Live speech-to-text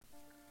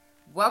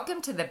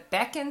Welcome to the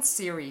Beck and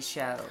Siri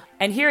Show.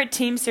 And here at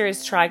Team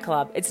Sirius Tri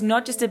Club, it's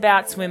not just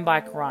about swim,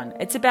 bike, run.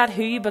 It's about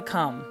who you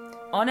become.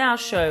 On our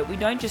show, we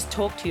don't just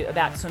talk to you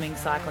about swimming,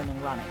 cycling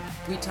and running.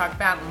 We talk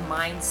about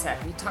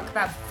mindset. We talk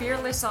about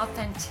fearless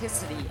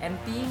authenticity and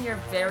being your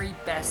very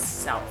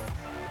best self.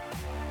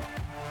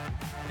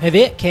 Hey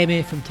there, Cam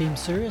here from Team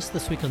Sirius.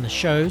 This week on the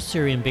show,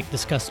 Siri and Beck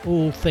discuss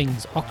all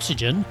things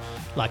oxygen,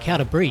 like how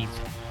to breathe,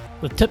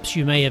 with tips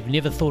you may have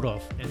never thought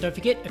of. And don't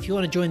forget, if you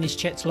want to join these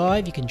chats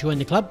live, you can join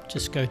the club.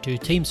 Just go to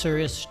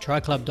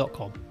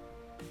teamsiriustriclub.com.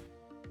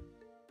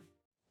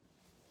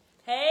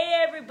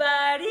 Hey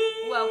everybody!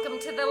 Welcome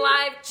to the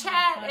live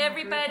chat,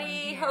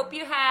 everybody. Hope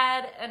you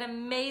had an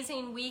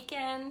amazing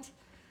weekend.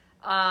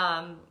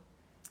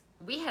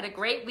 We had a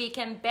great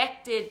weekend.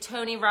 Beck did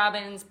Tony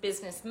Robbins'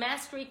 Business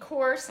Mastery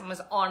course and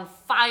was on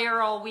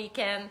fire all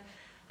weekend.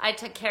 I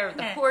took care of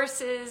the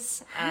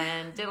horses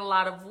and did a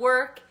lot of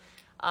work.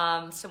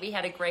 So we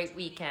had a great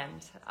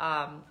weekend.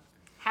 How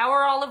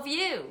are all of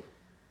you?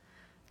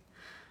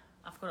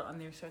 I've got it on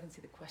there so I can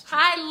see the question.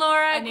 Hi,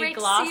 Laura. I need Great to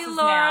glasses see you,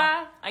 Laura.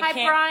 now. Hi,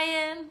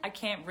 Brian. I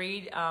can't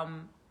read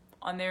on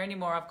there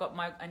anymore.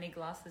 I need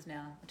glasses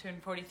now. I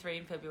turned 43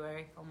 in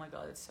February. Oh my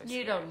God, it's so scary.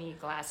 You don't need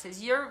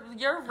glasses. Your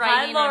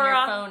writing on your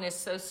Laura. phone is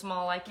so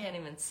small I can't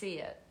even see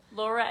it.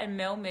 Laura and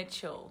Mel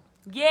Mitchell.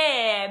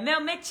 Yeah,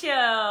 Mel Mitchell.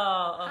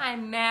 Hi,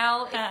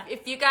 Mel.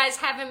 If you guys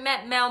haven't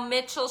met Mel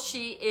Mitchell,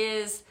 she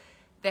is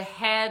the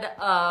head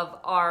of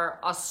our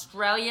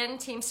Australian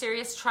Team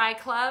Sirius Tri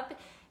Club,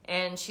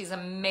 and she's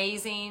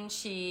amazing.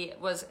 She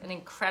was an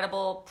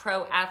incredible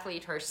pro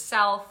athlete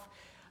herself,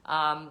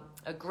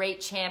 a great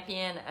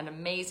champion, an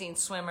amazing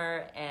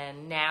swimmer,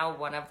 and now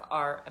one of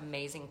our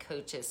amazing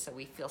coaches. So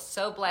we feel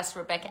so blessed.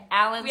 Rebecca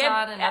Allen's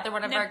on, another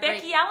one of our great...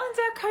 Becky Allen's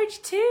our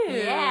coach too.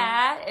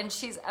 Yeah, and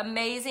she's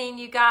amazing,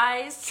 you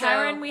guys.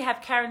 Karen, we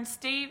have Karen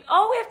Steve.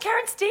 Oh, we have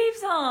Karen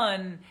Steves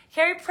on.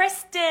 Carrie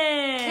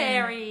Preston.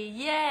 Carrie,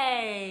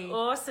 yay.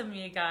 Awesome,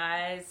 you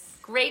guys.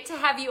 Great to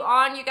have you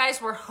on, you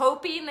guys. We're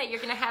hoping that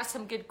you're going to have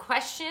some good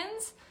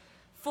questions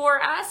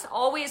for us.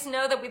 Always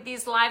know that with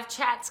these live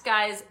chats,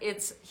 guys,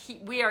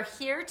 we are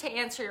here to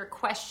answer your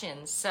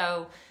questions.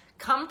 So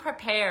come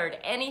prepared.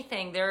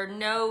 Anything. There are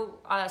no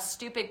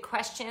stupid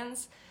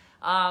questions.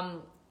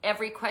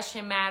 Every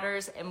question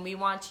matters, and we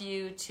want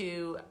you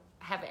to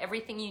have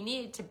everything you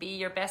need to be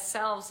your best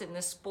selves in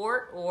the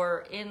sport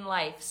or in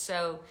life.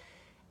 So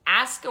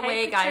ask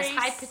away, guys.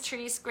 Hi,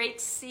 Patrice. Great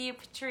to see you,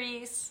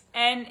 Patrice.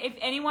 And if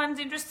anyone's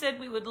interested,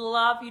 we would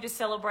love you to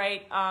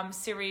celebrate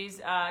Siri's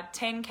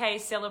 10K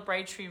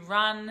celebratory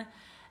run.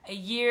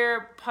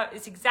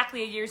 It's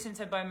exactly a year since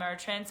her bone marrow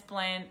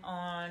transplant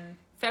on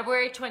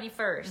February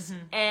 21st.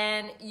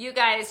 And you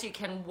guys, you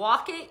can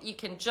walk it, you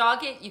can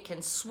jog it, you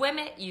can swim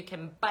it, you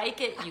can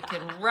bike it, you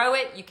can row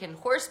it, you can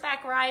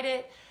horseback ride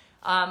it.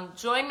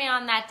 Join me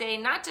on that day,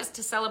 not just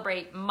to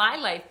celebrate my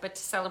life, but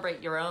to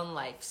celebrate your own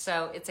life.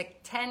 So it's a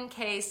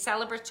 10K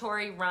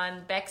celebratory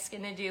run. Beck's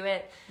going to do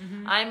it.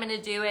 I'm going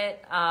to do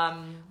it.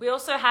 We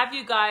also have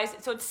you guys,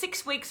 so it's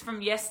 6 weeks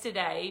from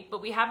yesterday,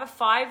 but we have a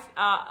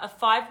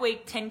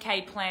 5-week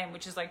 10K plan,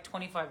 which is like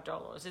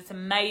 $25. It's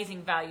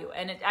amazing value.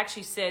 And it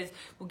actually says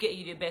we'll get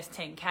you your best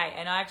 10K.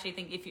 And I actually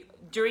think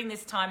during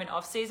this time in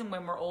off season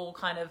when we're all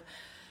kind of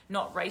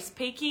not race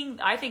peaking,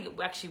 I think it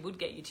actually would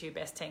get you to your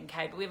best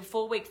 10K. But we have a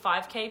 4-week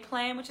 5K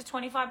plan, which is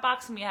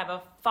 $25, and we have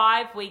a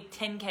 5-week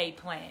 10K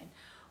plan.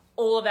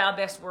 All of our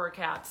best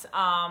workouts.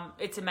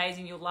 It's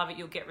amazing. You'll love it.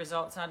 You'll get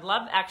results. And I'd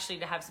love actually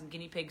to have some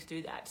guinea pigs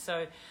do that.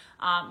 So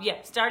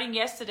starting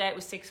yesterday, it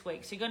was 6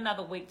 weeks. So you've got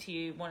another week till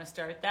you want to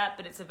start that,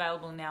 but it's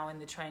available now in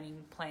the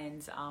training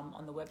plans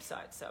on the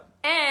website. So,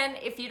 and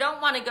if you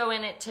don't want to go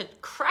in it to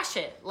crush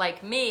it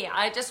like me,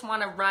 I just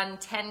want to run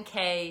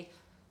 10K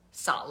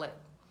solid.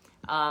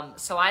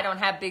 So I don't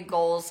have big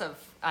goals of,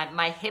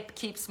 my hip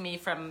keeps me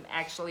from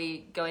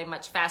actually going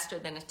much faster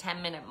than a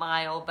 10-minute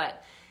mile,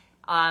 but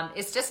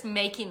it's just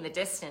making the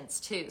distance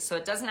too. So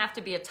it doesn't have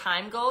to be a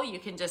time goal. You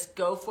can just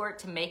go for it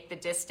to make the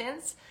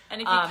distance.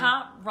 And if you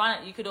can't run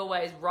it, you could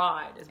always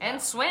ride as well.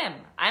 And swim.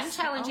 I'm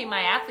challenging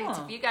my athletes.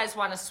 If you guys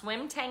want to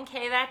swim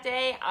 10K that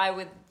day,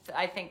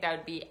 I think that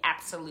would be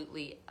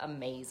absolutely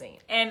amazing.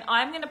 And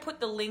I'm going to put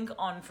the link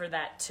on for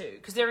that too,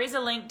 because there is a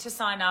link to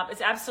sign up.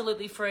 It's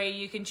absolutely free.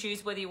 You can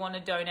choose whether you want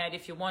to donate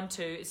if you want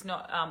to. It's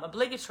not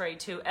obligatory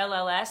to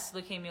LLS,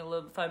 Leukemia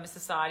Lymphoma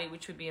Society,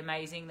 which would be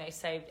amazing. They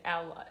saved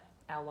our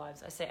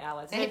lives. I say our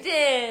lives. They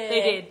did.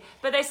 They did.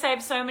 But they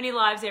save so many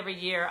lives every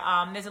year.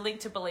 There's a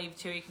link to Believe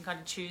too. You can kind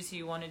of choose who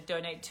you want to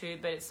donate to,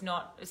 but it's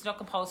not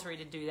compulsory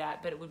to do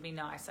that, but it would be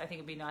nice. I think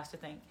it'd be nice to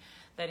thank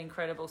that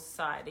incredible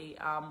society,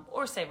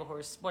 or Save a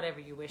Horse, whatever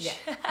you wish.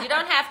 Yeah. You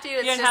don't have to.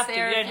 It's just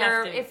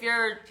there if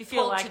you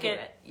feel like to do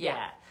it.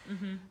 Yeah.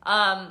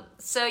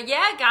 So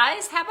yeah,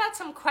 guys, how about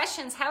some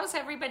questions? How's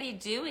everybody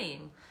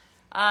doing?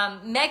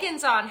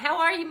 Megan's on. How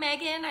are you,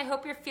 Megan? I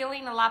hope you're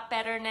feeling a lot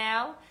better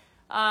now.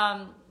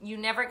 You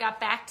never got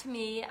back to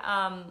me,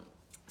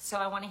 so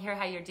I want to hear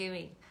how you're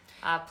doing.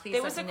 please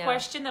There let was me a know.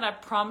 question that I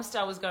promised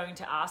I was going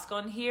to ask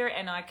on here,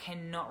 and I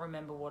cannot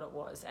remember what it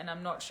was, and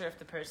I'm not sure if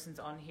the person's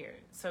on here.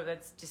 So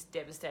that's just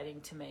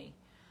devastating to me.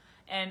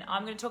 And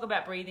I'm going to talk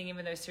about breathing,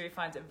 even though Siri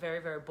finds it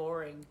very, very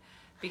boring,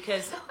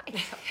 because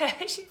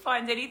she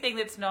finds anything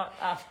that's not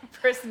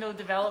personal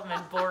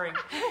development boring. No,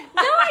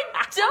 I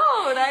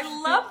don't.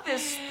 I love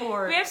this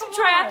sport. We have some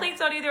Come on.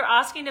 triathletes on here that are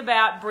asking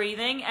about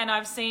breathing, and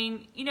I've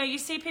seen, you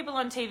see people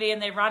on TV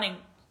and they're running,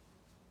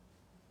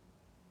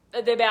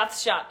 their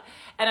mouth's shut.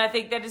 And I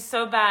think that is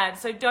so bad.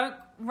 So don't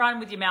run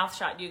with your mouth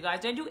shut, you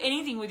guys. Don't do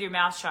anything with your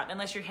mouth shut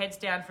unless your head's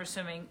down for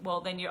swimming.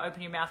 Well, then you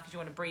open your mouth because you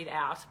want to breathe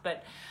out.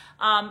 But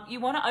you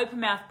want to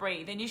open mouth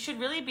breathe. And you should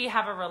really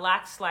have a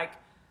relaxed,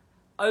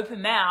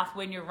 open mouth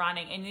when you're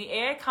running. And the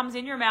air comes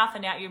in your mouth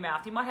and out your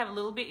mouth. You might have a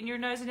little bit in your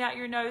nose and out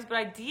your nose. But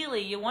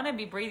ideally, you want to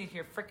be breathing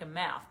through your freaking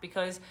mouth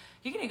because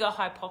you're going to go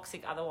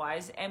hypoxic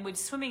otherwise. And with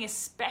swimming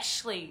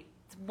especially,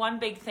 one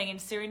big thing, and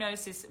Siri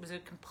noticed this, it was a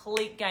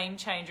complete game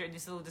changer, and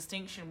this little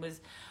distinction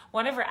was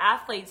one of her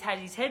athletes had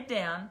his head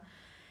down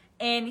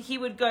and he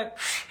would go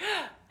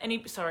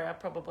and sorry, I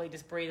probably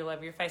just breathe all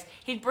over your face.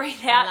 He'd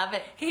breathe out. I love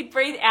it. He'd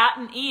breathe out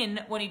and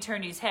in when he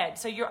turned his head.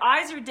 So your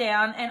eyes are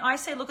down, and I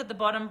say look at the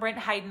bottom. Brent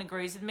Hayden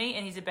agrees with me,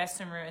 and he's the best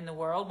swimmer in the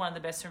world, one of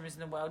the best swimmers in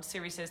the world.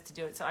 Siri says to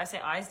do it. So I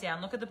say eyes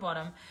down, look at the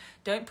bottom.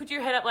 Don't put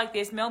your head up like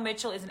this. Mel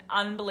Mitchell is an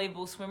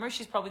unbelievable swimmer.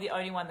 She's probably the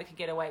only one that could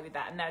get away with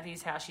that, and that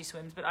is how she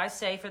swims. But I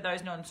say for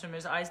those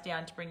non-swimmers, eyes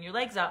down to bring your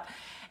legs up.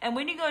 And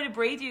when you go to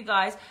breathe, you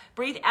guys,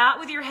 breathe out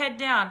with your head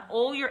down,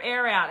 all your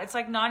air out. It's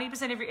like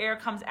 90% of your air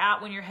comes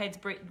out when your head's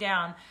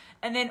down.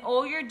 And then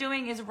all you're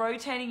doing is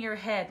rotating your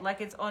head like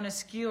it's on a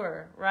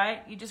skewer,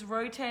 right? You're just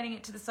rotating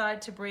it to the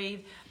side to breathe.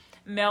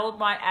 Mel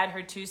might add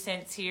her 2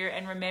 cents here.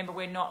 And remember,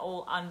 we're not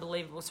all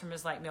unbelievable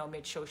swimmers like Mel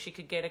Mitchell. She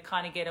could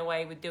get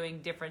away with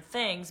doing different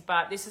things.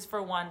 But this is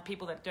for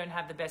people that don't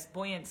have the best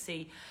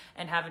buoyancy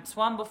and haven't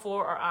swum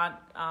before or aren't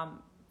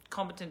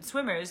competent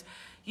swimmers.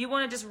 You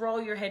want to just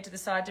roll your head to the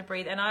side to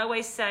breathe. And I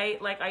always say,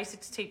 I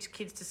used to teach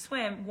kids to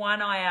swim,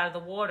 one eye out of the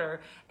water,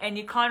 and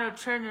you kind of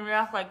turn your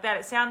mouth like that.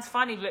 It sounds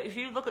funny, but if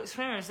you look at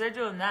swimmers, they're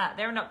doing that.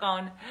 They're not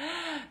going,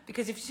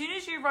 because as soon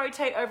as you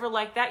rotate over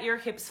like that, your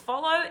hips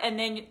follow, and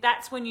then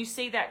that's when you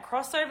see that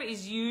crossover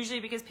is usually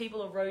because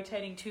people are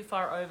rotating too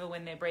far over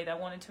when they breathe. I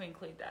wanted to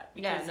include that.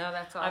 Because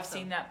that's awesome. I've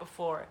seen that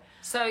before.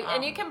 So,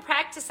 and you can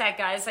practice that,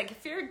 guys.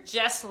 If you're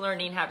just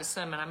learning how to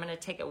swim, and I'm going to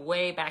take it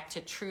way back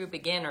to true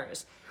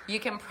beginners, you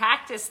can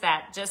practice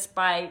that just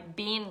by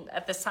being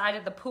at the side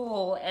of the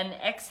pool and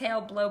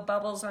exhale, blow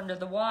bubbles under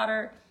the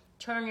water,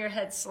 turn your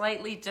head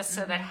slightly just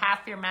so that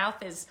half your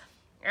mouth is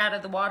out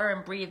of the water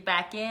and breathe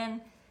back in.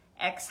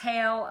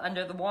 Exhale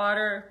under the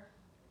water,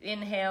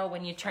 inhale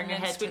when you turn your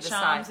head to the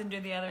side. And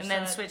do the other and side.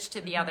 then switch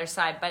to the other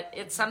side. But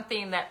it's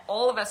something that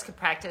all of us could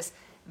practice.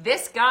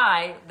 This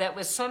guy that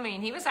was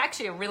swimming, he was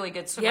actually a really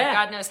good swimmer. Yeah.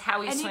 God knows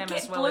how he And swam he'd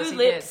as get well blue as he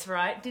lips, did.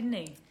 right? Didn't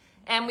he?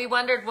 And we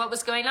wondered what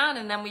was going on,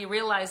 and then we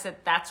realized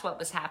that that's what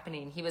was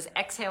happening. He was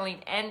exhaling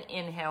and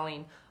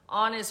inhaling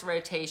on his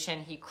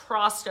rotation. He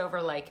crossed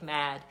over like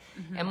mad.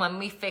 And when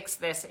we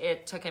fixed this,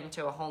 it took him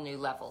to a whole new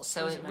level.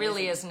 So it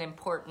really is an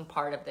important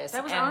part of this.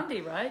 That was And-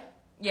 Andy, right?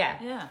 Yeah.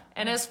 Yeah.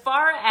 And as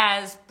far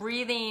as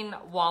breathing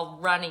while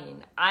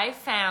running, I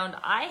found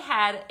I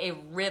had a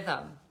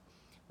rhythm.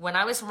 When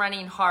I was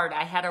running hard,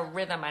 I had a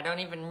rhythm. I don't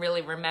even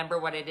really remember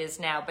what it is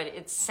now, but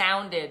it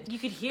sounded You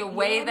could hear the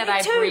way yeah, that me I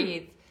too.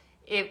 breathed.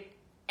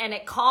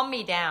 It calmed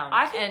me down.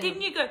 I think, And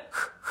didn't you go?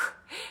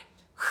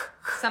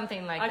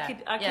 something like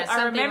that? Yeah, I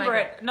something remember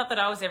like it. Not that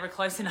I was ever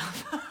close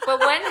enough. But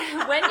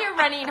when you're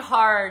running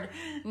hard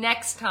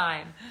next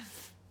time,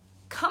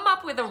 come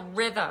up with a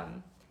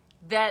rhythm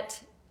that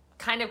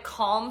kind of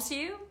calms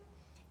you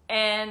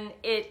and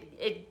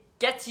it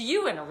gets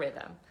you in a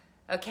rhythm.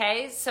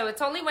 Okay? So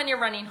it's only when you're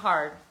running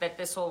hard that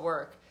this will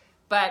work.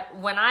 But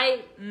when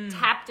I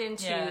tapped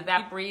into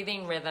that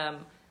breathing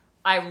rhythm,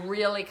 I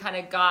really kind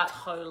of got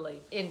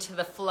into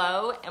the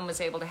flow and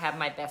was able to have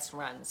my best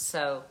runs.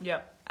 So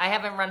Yep. I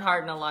haven't run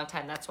hard in a long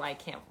time. That's why I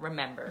can't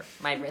remember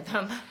my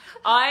rhythm.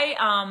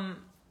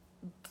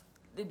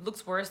 It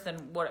looks worse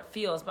than what it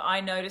feels, but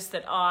I noticed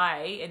that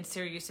and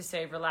Siri used to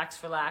say,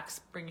 relax, relax,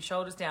 bring your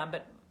shoulders down.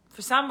 But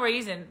for some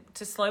reason,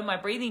 to slow my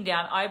breathing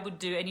down, I would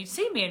do, and you'd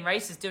see me in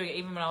races doing it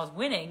even when I was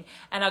winning,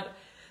 and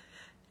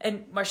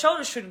my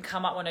shoulders shouldn't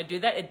come up when I do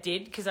that. It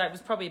did, because I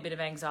was probably a bit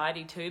of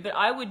anxiety too, but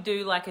I would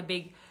do like a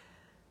big,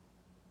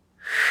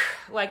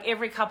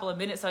 every couple of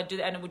minutes I'd do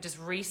that, and it would just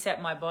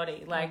reset my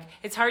body.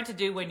 It's hard to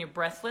do when you're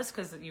breathless,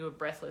 because you were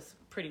breathless,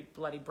 pretty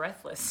bloody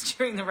breathless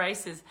during the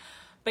races.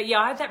 But yeah,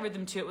 I had that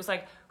rhythm too. It was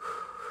like,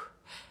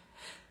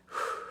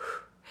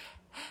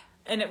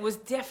 and it was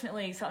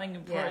definitely something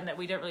important that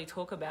we don't really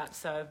talk about.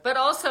 So, But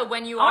also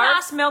when you I'll are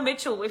ask Mel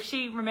Mitchell if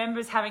she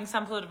remembers having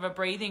some sort of a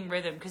breathing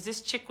rhythm, because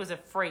this chick was a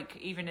freak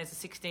even as a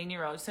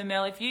 16-year-old. So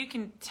Mel, if you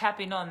can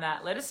tap in on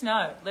that, let us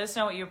know. Let us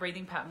know what your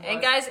breathing pattern was.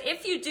 And guys,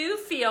 if you do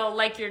feel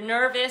like you're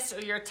nervous or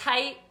you're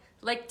tight,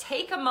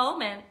 take a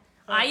moment.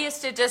 I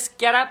used to just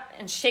get up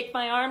and shake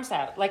my arms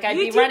out. I'd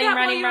You be did running, that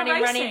while you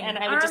were racing. and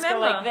I I would just go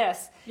remember. like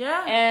this.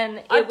 Yeah.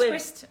 And I'd it would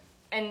twist.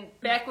 and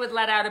Beck would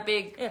let out a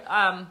big,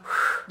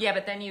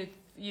 but then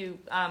you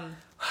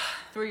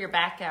threw your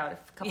back out a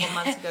couple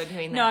months ago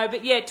doing that. No,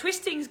 but yeah,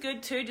 twisting's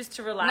good too, just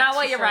to relax. Not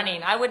while you're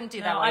running. I wouldn't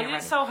do that while you're running. I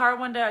did it so hard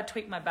one day, I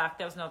tweaked my back.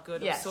 That was not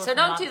good. Yeah, so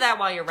don't do that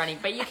while you're running.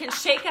 But you can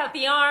shake out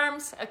the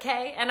arms,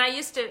 okay? And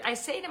I say to my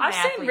athletes.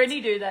 I've seen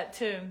Rinny do that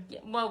too.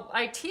 Well,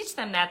 I teach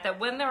them that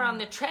when they're on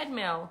the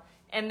treadmill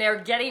and they're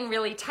getting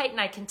really tight and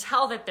I can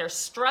tell that they're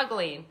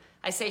struggling,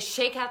 I say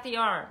shake out the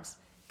arms.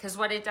 Because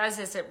what it does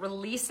is it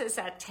releases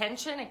that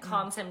tension, it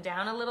calms them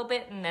down a little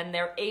bit, and then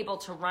they're able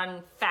to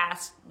run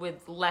fast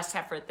with less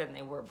effort than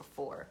they were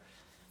before.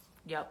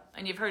 Yep.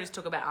 And you've heard us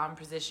talk about arm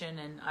position,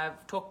 and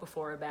I've talked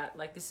before about,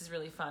 like, this is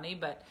really funny,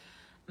 but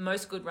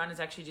most good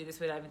runners actually do this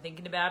without even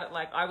thinking about it.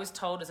 Like, I was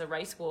told I was a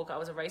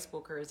race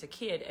walker as a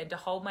kid, and to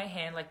hold my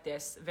hand like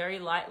this, very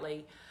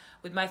lightly,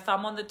 with my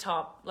thumb on the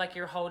top, like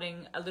you're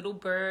holding a little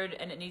bird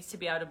and it needs to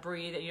be able to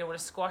breathe, and you don't want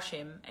to squash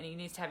him, and he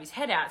needs to have his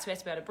head out, so he has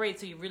to be able to breathe,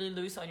 so you're really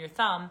loose on your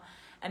thumb.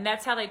 And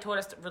that's how they taught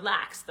us to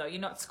relax, though. You're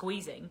not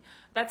squeezing.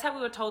 That's how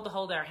we were told to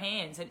hold our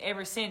hands, and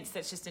ever since,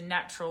 that's just a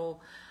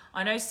natural...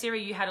 I know,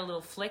 Siri, you had a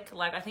little flick.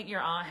 Like, I think your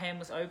hand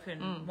was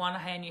open. One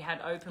hand you had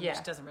open,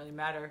 which doesn't really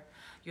matter.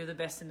 You're the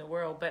best in the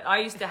world. But I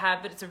used to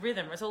have, but it's a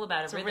rhythm. It's all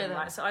about a rhythm,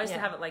 right? So I used to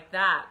have it like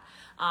that.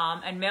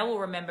 And Mel will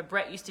remember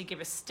Brett used to give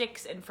us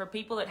sticks. And for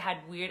people that had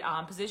weird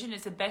arm position,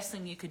 it's the best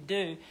thing you could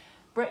do.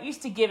 Brett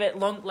used to give it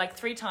long, like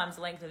 3 times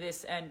the length of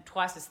this and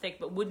twice as thick,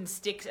 but wooden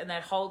sticks, and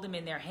they'd hold them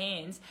in their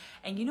hands.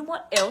 And you know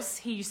what else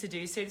he used to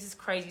do? So this is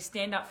crazy.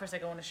 Stand up for a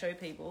second. I want to show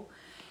people.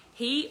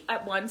 He,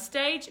 at one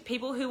stage,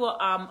 people who were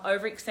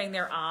overextending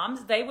their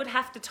arms, they would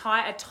have to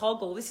tie a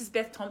toggle. This is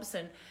Beth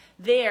Thompson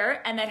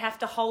there, and they'd have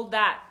to hold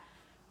that,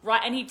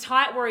 right? And he'd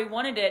tie it where he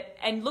wanted it.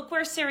 And look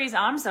where Siri's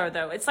arms are,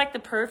 though. It's like the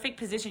perfect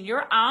position.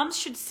 Your arms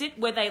should sit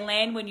where they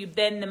land when you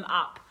bend them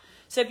up.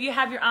 So if you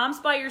have your arms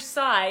by your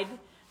side,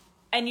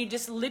 and you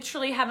just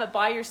literally have it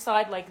by your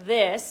side like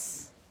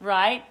this,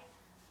 right?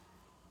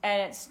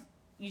 And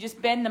you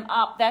just bend them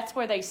up, that's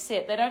where they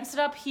sit. They don't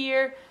sit up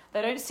here.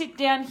 They don't sit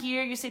down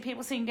here. You see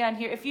people sitting down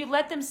here. If you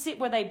let them sit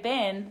where they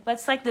bend,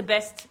 that's like the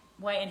best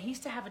way. And he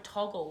used to have a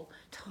toggle,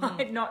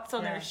 tied knots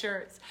on their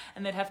shirts.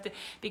 And they'd have to,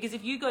 because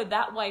if you go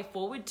that way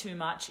forward too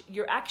much,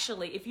 you're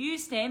actually, if you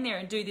stand there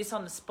and do this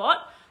on the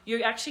spot,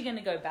 you're actually going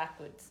to go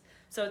backwards.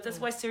 So that's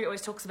why Siri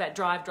always talks about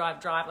drive,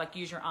 like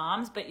use your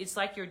arms, but it's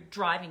like you're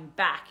driving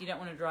back. You don't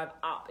want to drive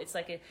up. It's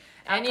like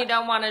and you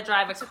don't want to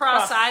drive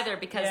across either,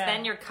 because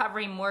then you're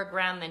covering more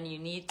ground than you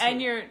need to.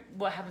 And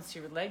what happens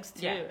to your legs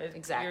too. Yeah,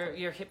 exactly.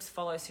 Your hips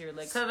follow so your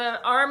legs. So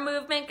the arm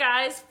movement,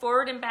 guys,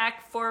 forward and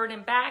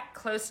back,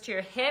 close to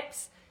your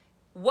hips.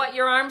 What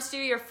your arms do,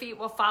 your feet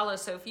will follow.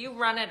 So if you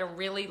run at a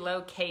really low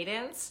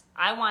cadence,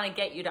 I want to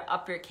get you to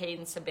up your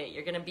cadence a bit.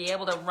 You're going to be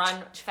able to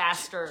run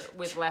faster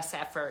with less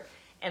effort.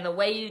 And the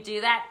way you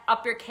do that,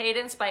 up your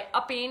cadence by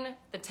upping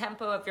the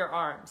tempo of your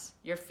arms.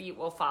 Your feet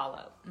will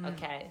follow,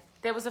 okay?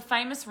 There was a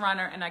famous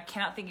runner, and I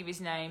cannot think of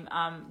his name,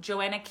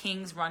 Joanna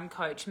King's run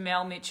coach,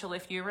 Mel Mitchell.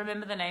 If you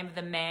remember the name of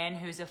the man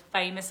who's a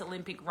famous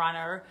Olympic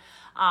runner,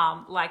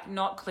 like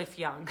not Cliff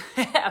Young,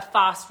 a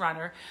fast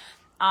runner,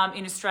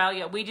 in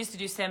Australia. We used to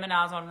do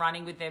seminars on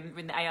running with them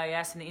in the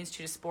AIS and the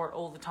Institute of Sport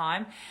all the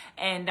time.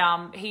 And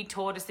he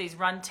taught us these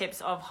run tips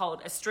of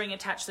hold a string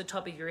attached to the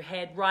top of your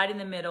head, right in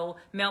the middle.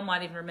 Mel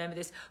might even remember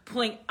this,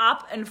 pulling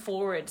up and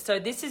forward. So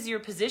this is your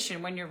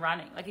position when you're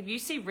running. Like if you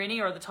see Rinny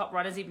or the top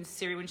runners, even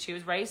Siri when she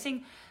was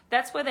racing,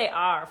 that's where they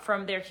are.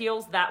 From their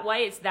heels that way,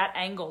 it's that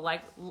angle,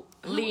 like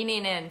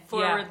leaning in,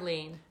 forward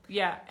lean.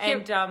 Yeah.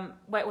 And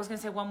wait, I was going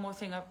to say one more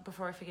thing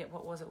before I forget.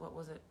 What was it?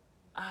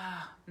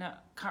 No,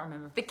 can't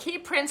remember. The key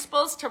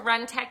principles to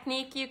run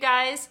technique, you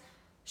guys: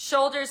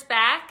 shoulders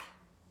back,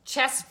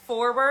 chest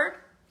forward.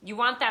 You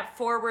want that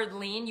forward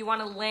lean. You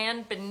want to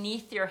land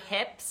beneath your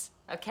hips,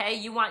 okay?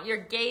 You want your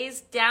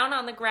gaze down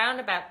on the ground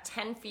about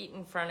 10 feet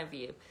in front of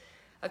you.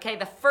 Okay,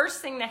 the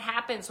first thing that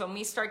happens when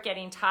we start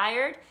getting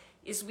tired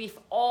is we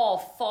all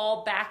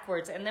fall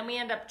backwards, and then we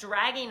end up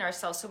dragging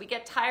ourselves. So we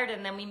get tired,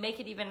 and then we make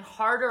it even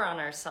harder on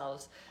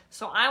ourselves.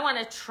 So I want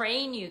to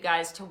train you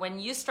guys to, when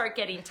you start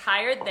getting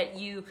tired, that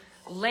you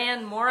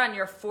land more on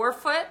your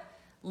forefoot,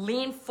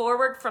 lean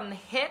forward from the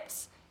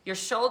hips, your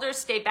shoulders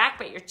stay back,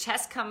 but your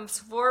chest comes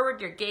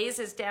forward, your gaze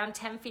is down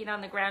 10 feet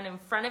on the ground in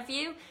front of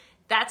you.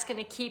 That's going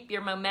to keep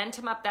your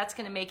momentum up. That's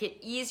going to make it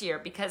easier,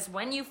 because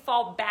when you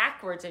fall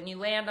backwards and you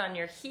land on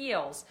your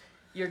heels,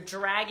 you're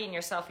dragging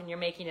yourself and you're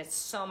making it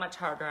so much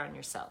harder on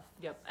yourself.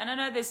 Yep. And I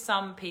know there's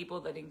some people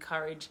that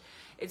encourage,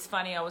 it's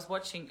funny, I was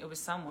watching, it was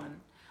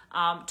someone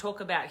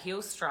talk about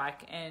heel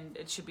strike, and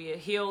it should be a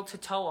heel to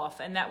toe off,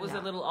 and that was a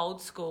little old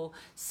school.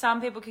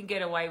 Some people can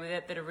get away with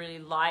it that are really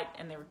light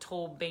and they're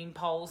tall beam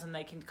poles, and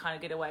they can kind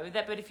of get away with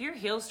that. But if you're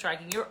heel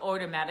striking, you're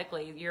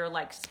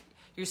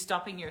you're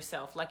stopping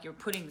yourself, like you're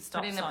putting the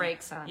stops Putting the on.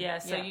 brakes on. Yeah,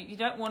 so Yeah. you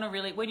don't want to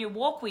really, when you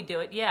walk, we do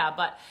it,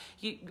 but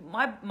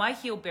my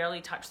heel barely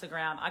touched the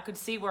ground. I could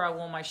see where I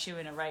wore my shoe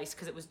in a race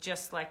because it was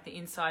just like the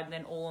inside and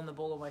then all on the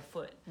ball of my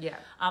foot. Yeah.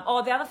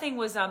 The other thing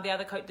was the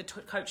other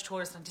coach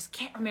taught us, and I just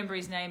can't remember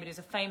his name, but he's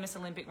a famous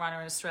Olympic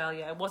runner in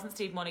Australia. It wasn't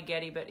Steve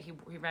Moneghetti, but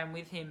he ran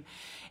with him.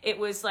 It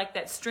was like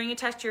that string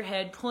attached to your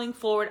head, pulling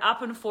forward,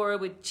 up and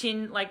forward with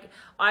chin, like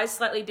eyes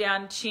slightly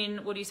down,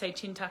 chin, what do you say,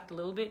 chin tucked a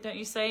little bit, don't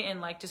you say? And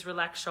like just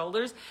relaxed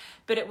shoulders.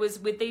 But it was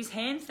with these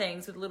hand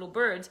things with little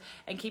birds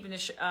and keeping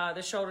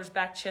the shoulders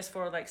back, chest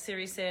forward, like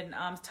Siri said, and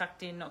arms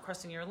tucked in, not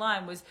crossing your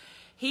line, was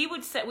he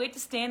would say, we had to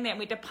stand there and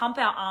we had to pump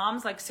our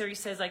arms, like Siri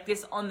says, like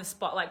this on the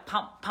spot, like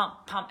pump,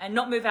 pump, pump, and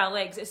not move our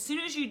legs. As soon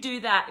as you do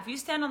that, if you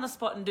stand on the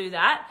spot and do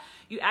that,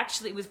 you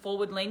actually, with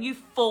forward lean, you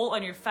fall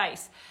on your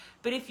face.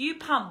 But if you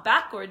pump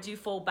backwards, you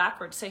fall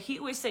backwards. So he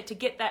always said to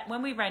get that,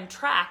 when we ran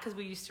track, because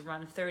we used to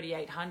run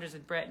 3800s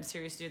with Brett and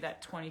Siri used to do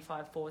that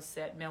 25-4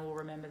 set. Mel will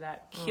remember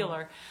that,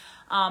 killer.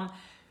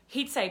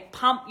 He'd say,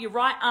 pump your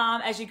right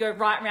arm as you go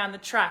right around the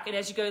track. And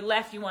as you go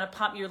left, you want to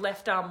pump your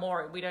left arm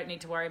more. We don't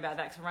need to worry about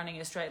that because we're running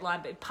in a straight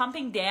line. But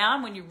pumping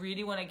down when you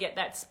really want to get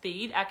that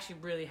speed actually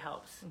really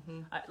helps.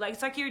 Like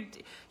it's like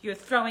you're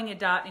throwing a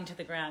dart into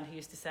the ground, he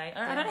used to say.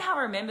 I don't know how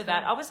I remember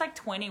that. I was like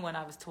 20 when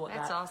I was taught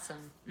That's that.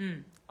 awesome.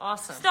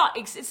 Awesome.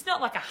 It's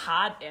not like a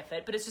hard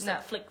effort, but it's just No.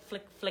 like flick,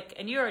 flick, flick.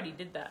 And you already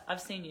did that.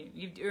 I've seen you.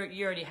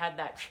 You already had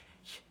that.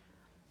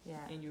 Yeah.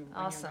 When you're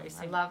Awesome.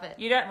 racing. I love it.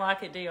 You don't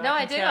like it, do you? No, I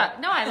can do. tell.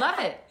 No, I love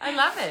it. I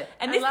love it.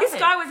 And I love this it.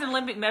 guy was an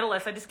Olympic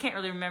medalist. I just can't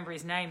really remember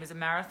his name. He's a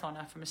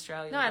marathoner from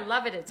Australia. No, I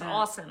love it. It's Yeah.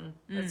 awesome.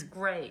 It's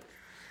great.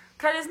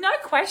 Because there's no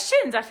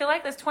questions. I feel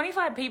like there's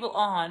 25 people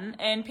on,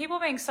 and people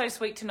being so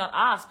sweet to not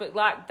ask. But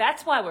like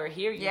that's why we're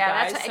here, you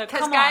guys. That's So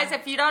because come guys, on.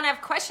 if you don't have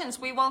questions,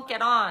 we won't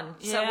get on.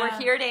 So Yeah. we're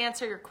here to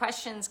answer your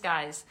questions,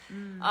 guys.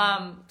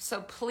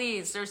 So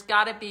please, there's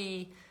got to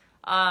be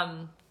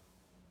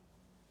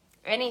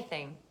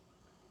anything.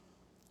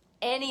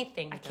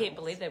 Anything. I can't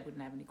believe they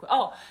wouldn't have any questions.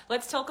 Oh,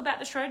 let's talk about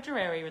the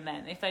Shredjuary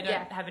then, if they don't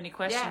Yeah. have any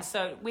questions. Yeah.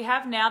 So we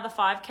have now the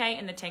 5K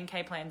and the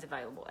 10K plans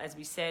available, as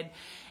we said.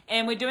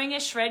 And we're doing a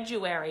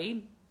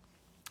Shredjuary.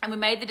 And we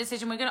made the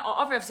decision, we're going to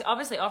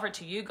obviously offer it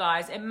to you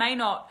guys. It may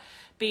not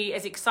be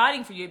as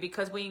exciting for you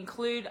because we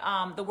include,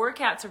 the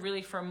workouts are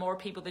really for more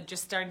people that are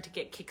just starting to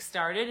get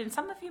kick-started. And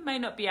some of you may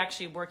not be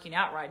actually working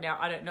out right now,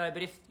 I don't know.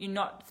 But if you're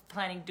not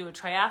planning to do a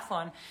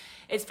triathlon,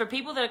 it's for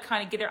people that are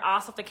kind of get their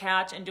ass off the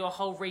couch and do a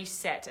whole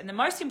reset. And the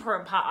most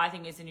important part, I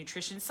think, is the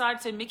nutrition side.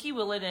 So Mickey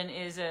Williden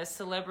is a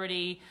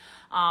celebrity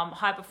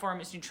high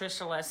performance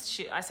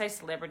nutritionist. I say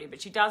celebrity, but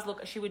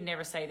she would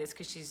never say this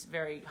because she's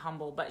very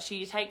humble, but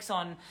she takes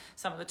on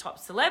some of the top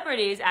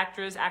celebrities,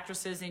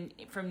 actresses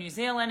from New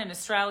Zealand and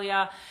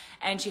Australia,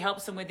 and she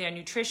helps them with their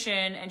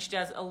nutrition, and she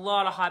does a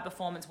lot of high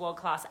performance world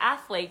class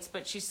athletes,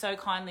 but she so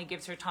kindly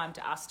gives her time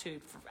to us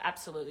too,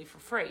 absolutely for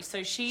free.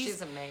 So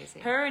she's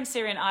amazing. Her and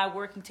Siri and I are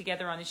working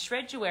together on this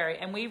Shredjuary,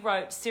 and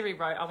Siri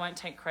wrote, I won't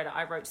take credit,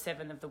 I wrote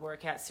 7 of the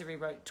workouts, Siri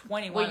wrote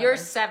 21. Well, your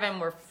 7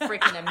 were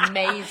freaking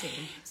amazing.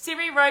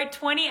 Siri wrote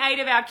 28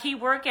 of our key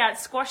workouts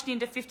squashed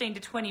into 15 to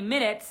 20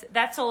 minutes.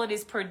 That's all it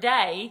is per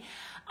day.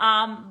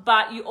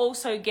 But you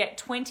also get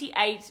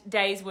 28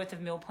 days worth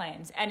of meal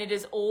plans. And it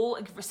is all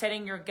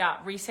resetting your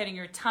gut, resetting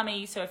your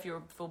tummy. So if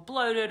you feel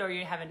bloated or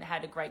you haven't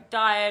had a great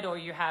diet or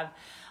you have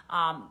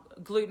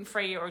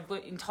gluten-free or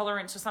gluten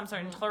intolerance or some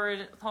sort of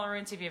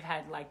intolerance, if you've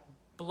had like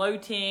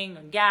bloating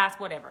and gas,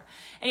 whatever.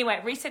 Anyway,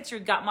 it resets your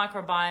gut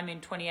microbiome in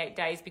 28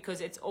 days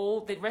because it's all,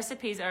 the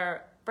recipes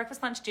are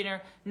breakfast, lunch,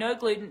 dinner, no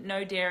gluten,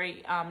 no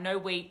dairy, no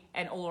wheat,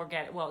 and all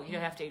organic. Well, you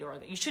don't have to eat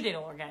organic. You should eat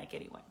all organic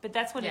anyway, but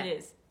that's what it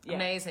is. Yeah.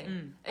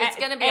 Amazing. It's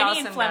going to be awesome,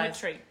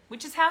 anti-inflammatory, guys.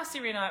 which is how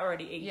Siri and I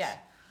already eat. Yeah.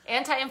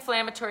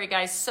 Anti-inflammatory,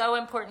 guys, so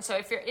important. So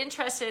if you're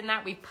interested in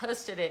that, we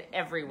posted it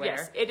everywhere.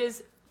 Yes, it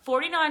is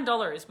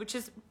 $49, which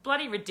is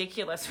bloody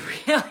ridiculous,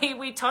 really.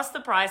 We tossed the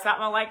price up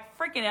and I'm like,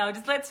 freaking hell,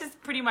 let's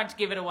just pretty much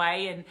give it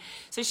away. And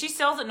so she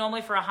sells it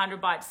normally for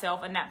 $100 by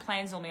itself, and that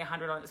plan's normally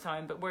 $100 on its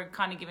own, but we're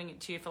kind of giving it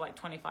to you for like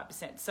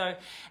 25%. So,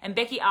 and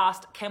Becky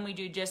asked, can we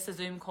do just the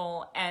Zoom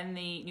call and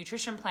the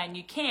nutrition plan?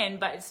 You can,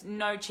 but it's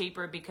no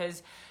cheaper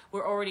because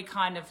we're already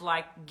kind of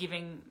like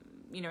giving,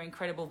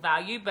 incredible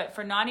value. But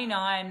for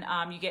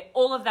 $99, you get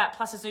all of that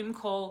plus a Zoom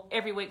call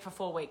every week for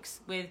 4 weeks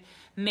with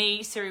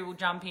me. Siri will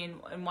jump in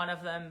one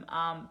of them,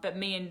 but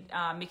me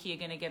and Mickey are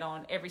going to get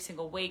on every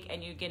single week,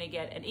 and you're going to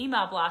get an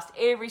email blast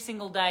every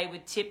single day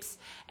with tips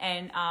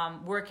and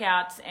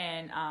workouts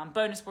and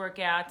bonus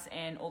workouts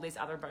and all these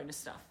other bonus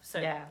stuff. So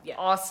Yeah.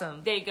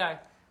 Awesome. there you go.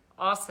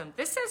 Awesome.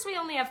 This says we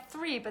only have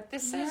 3, but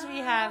this says we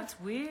have It's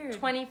weird.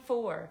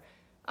 24.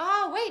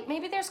 Oh, wait,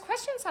 maybe there's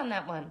questions on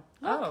that one.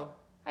 Look, Oh.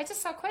 I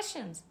just saw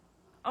questions.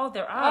 Oh,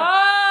 there are.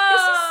 Oh,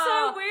 This is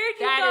so weird,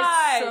 you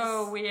That guys. is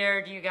so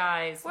weird, you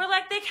guys. We're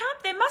like,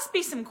 there must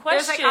be some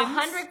There's questions. like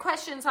 100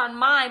 questions on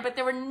mine, but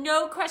there were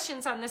no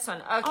questions on this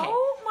one. Okay.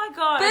 Oh my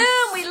God.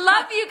 Boom, we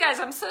love you guys.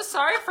 I'm so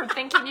sorry for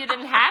thinking you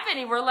didn't have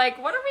any. We're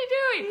like, what are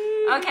we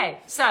doing? Okay,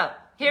 so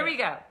here we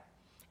go.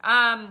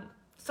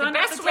 Sign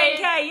up for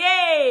 10K,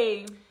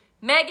 yay!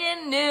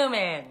 Megan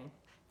Newman.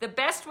 The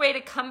best way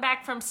to come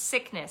back from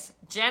sickness,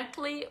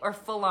 gently or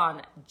full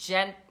on?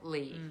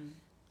 Gently.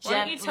 Why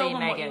don't you tell them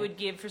Megan. what you would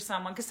give for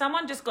someone? Because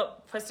someone just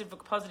got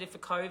positive for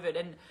COVID,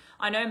 and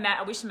I know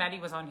I wish Maddie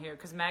was on here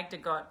because Magda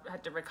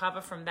had to recover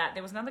from that.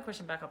 There was another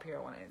question back up here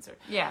I want to answer.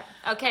 Yeah.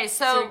 Okay.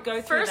 So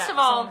go through first that, of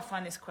all, I want to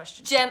find this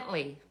question.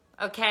 Gently.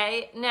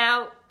 Okay.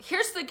 Now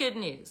here's the good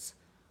news.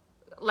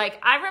 Like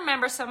I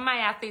remember some of my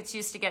athletes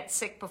used to get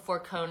sick before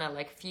Kona,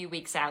 like a few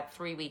weeks out,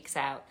 3 weeks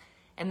out.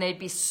 And they'd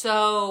be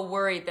so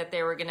worried that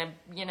they were going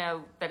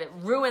to, that it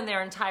ruined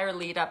their entire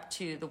lead up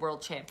to the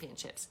World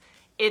Championships.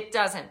 It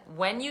doesn't.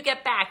 When you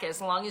get back,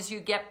 as long as you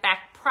get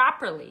back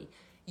properly,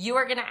 you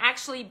are going to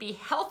actually be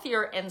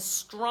healthier and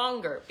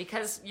stronger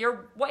because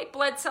your white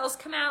blood cells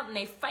come out and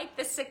they fight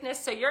the sickness.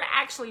 So you're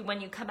actually, when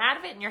you come out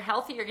of it and you're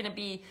healthy, you're going to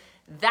be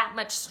that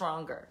much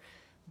stronger.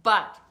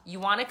 But you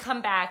want to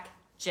come back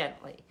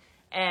gently.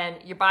 And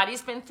your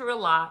body's been through a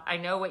lot. I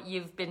know what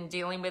you've been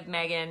dealing with,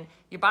 Megan.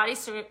 Your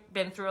body's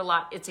been through a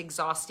lot. It's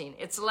exhausting.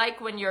 It's like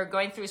when you're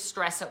going through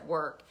stress at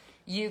work.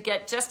 You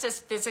get just as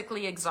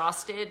physically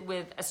exhausted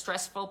with a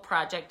stressful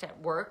project at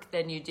work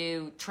than you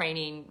do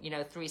training,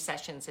 3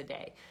 sessions a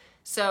day.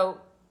 So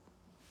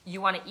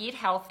you want to eat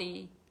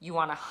healthy. You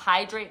want to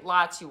hydrate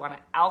lots. You want to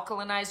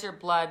alkalinize your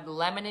blood,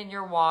 lemon in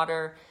your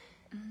water.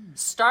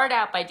 Start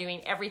out by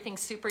doing everything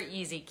super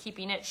easy,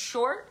 keeping it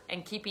short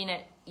and keeping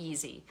it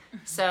easy.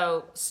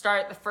 So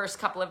start the first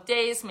couple of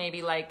days,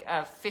 maybe like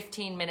a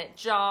 15-minute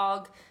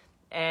jog,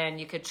 and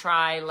you could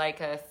try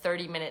like a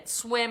 30-minute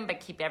swim, but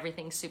keep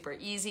everything super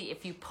easy.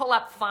 If you pull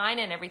up fine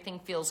and everything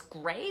feels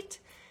great,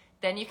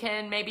 then you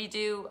can maybe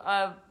do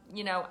a,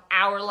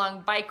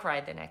 hour-long bike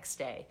ride the next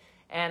day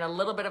and a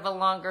little bit of a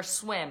longer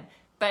swim.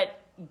 But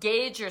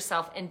gauge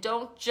yourself and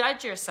don't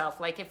judge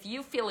yourself. Like if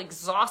you feel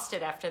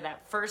exhausted after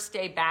that first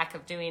day back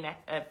of doing a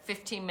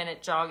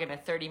 15-minute jog and a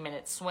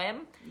 30-minute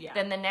swim,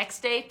 then the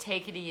next day,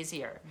 take it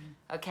easier.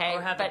 Okay?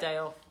 Or have the day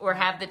off. Or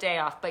have the day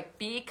off. But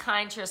be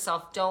kind to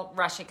yourself. Don't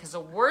rush it. Because the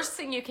worst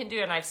thing you can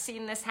do, and I've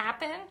seen this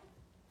happen,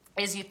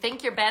 is you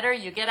think you're better,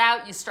 you get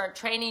out, you start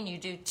training, you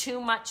do too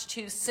much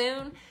too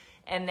soon,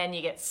 and then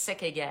you get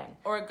sick again.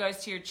 Or it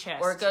goes to your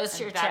chest. Or it goes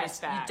to your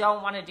chest. You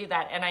don't want to do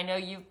that. And I know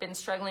you've been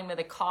struggling with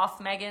a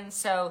cough, Megan.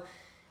 So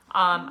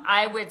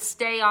I would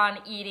stay on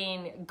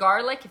eating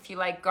garlic. If you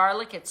like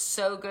garlic, it's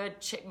so good.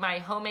 My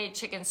homemade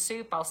chicken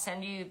soup, I'll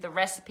send you the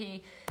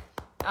recipe.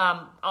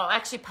 I'll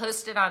actually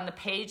post it on the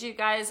page, you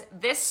guys.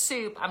 This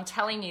soup, I'm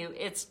telling you,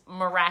 it's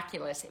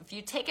miraculous. If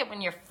you take it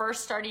when you're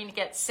first starting to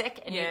get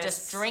sick and you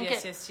just drink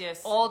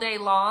it all day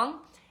long,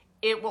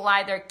 it will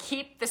either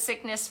keep the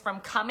sickness from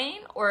coming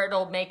or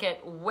it'll make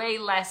it way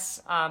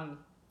less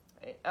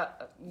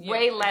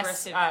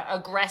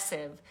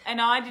aggressive. And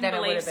I didn't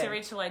believe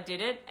Siri till I did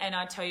it. And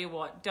I tell you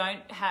what,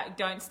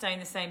 don't stay in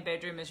the same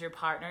bedroom as your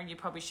partner. And you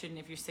probably shouldn't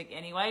if you're sick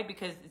anyway,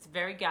 because it's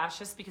very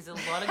gaseous because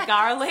there's a lot of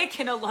garlic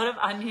and a lot of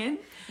onion.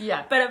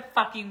 Yeah. But it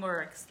fucking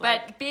works.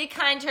 But be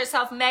kind to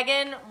yourself.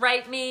 Megan,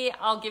 write me.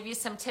 I'll give you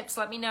some tips.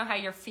 Let me know how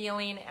you're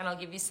feeling and I'll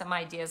give you some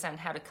ideas on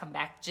how to come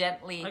back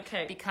gently.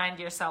 Okay. Be kind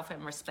to yourself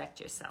and respect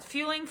yourself.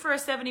 Fueling for a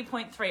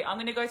 70.3. I'm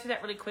going to go through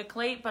that really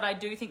quickly, but I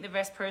do think the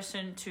best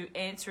person to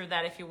answer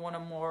that if you want a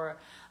more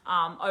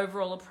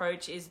overall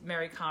approach is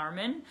Mary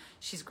Carmen.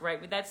 She's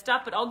great with that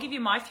stuff, but I'll give you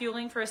my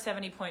fueling for a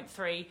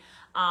 70.3.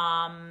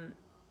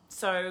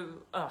 So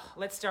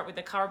let's start with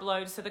the carb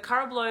load. So the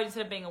carb load,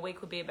 instead of being a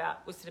week, would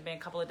instead of being a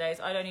couple of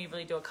days. I don't even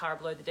really do a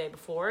carb load the day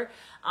before,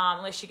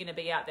 unless you're going to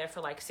be out there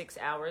for like 6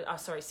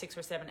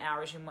 or 7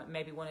 hours. You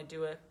maybe want to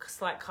do a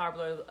slight carb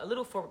load a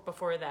little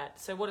before that.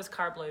 So what does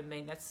carb load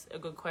mean? That's a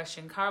good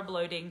question. Carb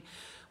loading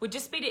would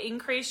just be to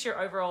increase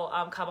your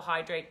overall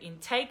carbohydrate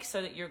intake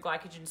so that your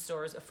glycogen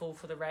stores are full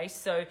for the race.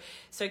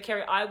 So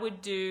Kerry, I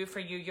would do for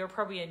you, you're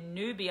probably a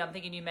newbie. I'm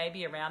thinking you may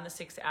be around the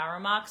 6 hour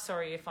mark.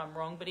 Sorry if I'm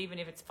wrong, but even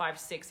if it's 5 to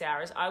 6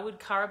 hours, I would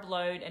carb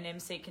load, and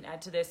MC can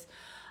add to this.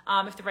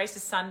 If the race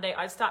is Sunday,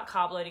 I'd start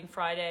carb loading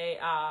Friday.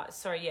 A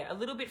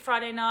little bit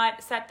Friday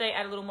night. Saturday,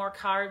 add a little more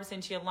carbs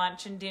into your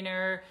lunch and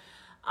dinner.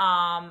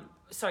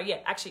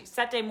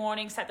 Saturday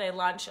morning, Saturday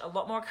lunch, a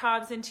lot more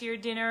carbs into your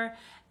dinner,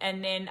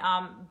 and then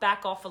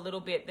back off a little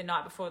bit the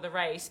night before the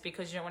race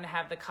because you don't want to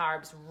have the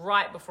carbs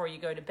right before you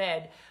go to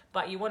bed,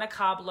 but you want to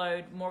carb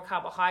load more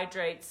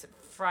carbohydrates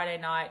Friday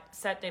night,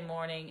 Saturday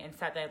morning, and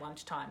Saturday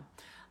lunchtime.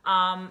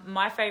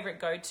 My favorite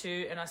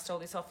go-to, and I stole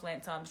this off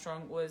Lance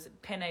Armstrong, was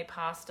penne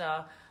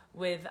pasta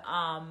with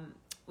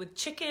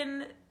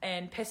chicken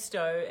and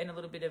pesto and a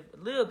little bit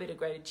of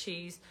grated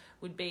cheese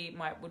would be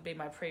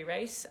my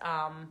pre-race.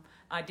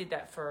 I did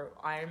that for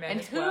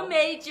Ironman as well. And who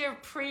made your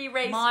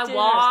pre-race My dinners?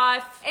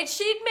 wife. And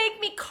she'd make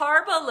me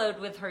carbo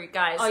load with her,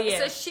 guys. Oh, yeah.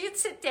 So she'd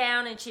sit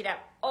down and she'd have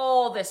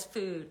all this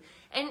food.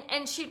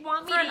 And she'd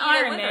want me For to an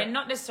eat it with her. Ironman,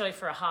 not necessarily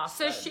for a half.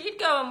 So though. she'd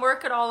go and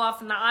work it all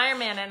off in the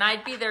Ironman, and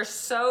I'd be there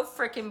so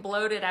freaking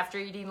bloated after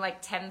eating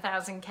like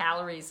 10,000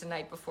 calories the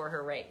night before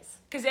her race.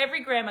 Because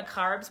every gram of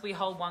carbs, we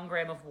hold 1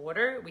 gram of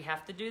water. We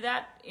have to do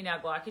that in our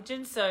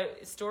glycogen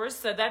stores.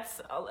 So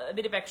that's a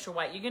bit of extra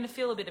weight. You're going to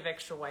feel a bit of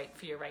extra weight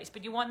for your race,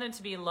 but you want them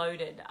to be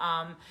loaded.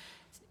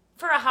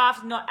 For a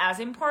half, not as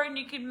important.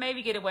 You could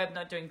maybe get away with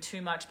not doing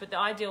too much, but the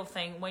ideal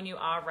thing when you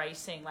are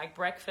racing, like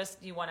breakfast,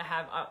 you want to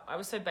have, I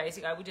was so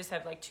basic, I would just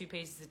have like 2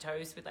 pieces of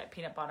toast with like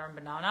peanut butter and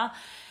banana.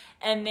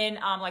 And then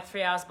like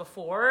 3 hours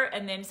before,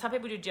 and then some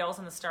people do gels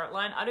on the start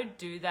line. I don't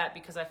do that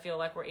because I feel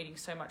like we're eating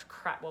so much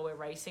crap while we're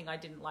racing. I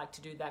didn't like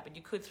to do that, but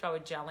you could throw a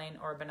gel in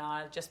or a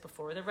banana just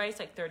before the race,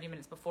 like 30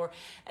 minutes before.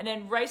 And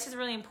then race is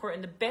really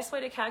important. The best way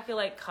to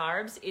calculate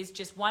carbs is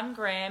just 1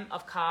 gram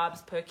of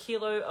carbs per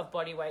kilo of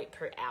body weight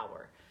per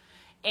hour.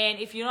 And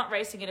if you're not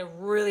racing at a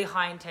really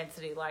high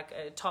intensity, like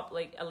a top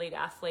elite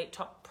athlete,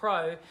 top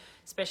pro,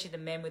 especially the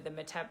men with the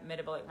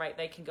metabolic rate,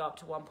 they can go up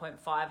to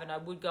 1.5. And I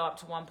would go up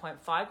to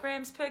 1.5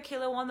 grams per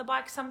kilo on the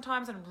bike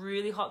sometimes in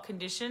really hot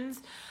conditions.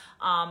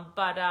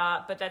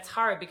 But that's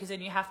hard because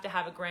then you have to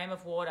have a gram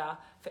of water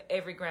for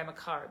every gram of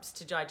carbs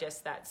to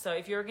digest that. So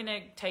if you're going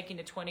to take in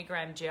a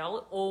 20-gram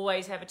gel,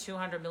 always have a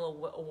 200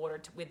 ml of water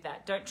with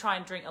that. Don't try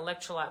and drink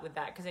electrolyte with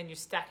that because then you're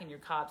stacking your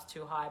carbs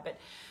too high. But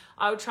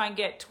I would try and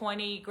get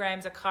 20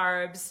 grams of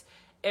carbs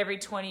every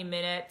 20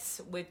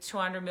 minutes with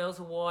 200 mils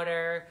of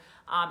water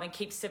and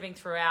keep sipping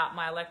throughout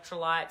my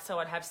electrolytes. So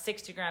I'd have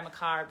 60 grams of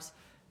carbs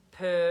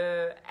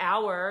per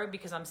hour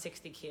because I'm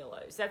 60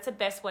 kilos. That's the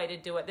best way to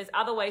do it. There's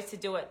other ways to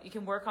do it. You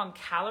can work on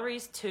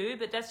calories too,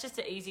 but that's just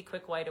an easy,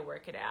 quick way to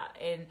work it out.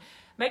 And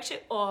make sure,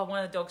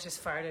 one of the dogs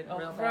just farted. Oh,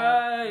 Real gross.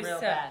 bad. Real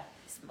bad.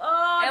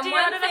 Oh, And dear,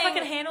 one I don't know if I thing-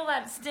 can handle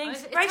that. It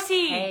stinks. It's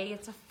Gracie. okay.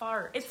 It's a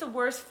fart. It's the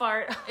worst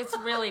fart. It's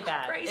really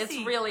bad. Crazy.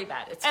 It's really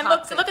bad. It's And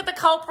toxic. look at the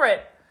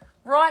culprit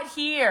right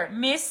here,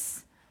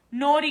 Miss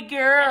Naughty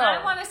Girl. And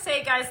I want to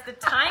say, guys, the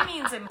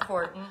timing's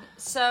important.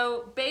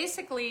 So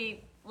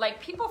basically,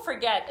 like people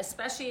forget,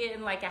 especially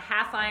in like a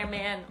half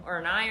Ironman or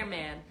an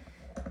Ironman,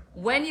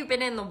 when you've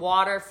been in the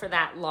water for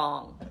that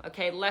long,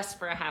 okay, less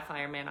for a half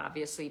Ironman,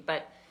 obviously,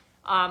 but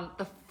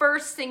the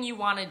first thing you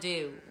want to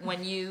do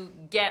when you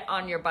get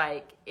on your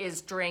bike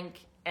is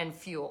drink and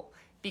fuel.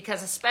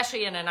 Because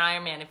especially in an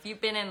Ironman, if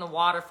you've been in the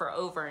water for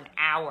over an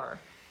hour,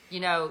 you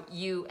know,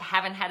 you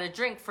haven't had a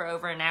drink for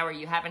over an hour,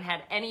 you haven't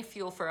had any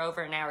fuel for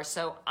over an hour.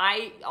 So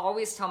I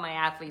always tell my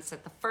athletes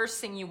that the first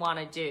thing you want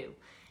to do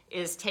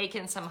is take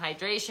in some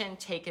hydration,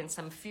 take in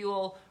some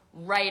fuel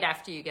right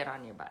after you get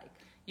on your bike.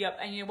 Yep,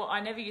 and you know what? I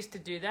never used to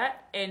do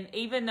that. And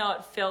even though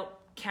it felt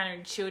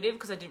counterintuitive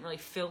because I didn't really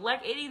feel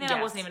like eating then, Yes.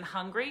 I wasn't even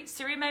hungry.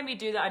 Siri made me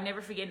do that. I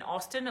never forget in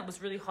Austin, it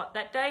was really hot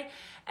that day.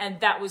 And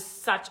that was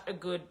such a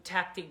good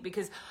tactic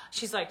because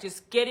she's like,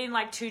 just get in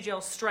like 2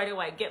 gels straight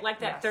away. Get like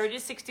that Yes. 30 to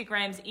 60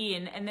 grams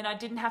in. And then I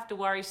didn't have to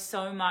worry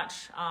so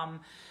much.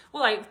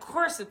 Well, I, of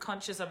course, was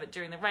conscious of it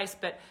during the race,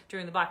 but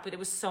during the bike, but it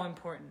was so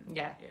important.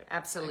 Yeah,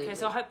 absolutely. Okay,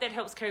 so I hope that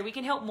helps, Carrie. We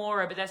can help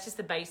Maura, but that's just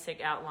the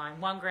basic outline.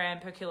 1 gram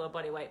per kilo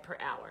body weight per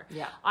hour.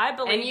 Yeah. I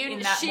believe and in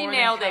that she more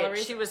nailed than it.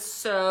 calories. She was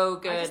so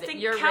good. I just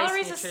think Your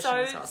calories race are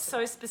nutrition is so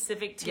awesome.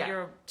 specific to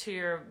Yeah.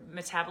 your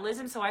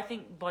metabolism. So I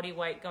think body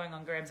weight going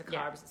on grams of carbs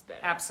Yeah, is better.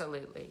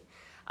 absolutely.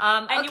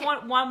 And okay. you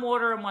want 1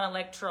 water and 1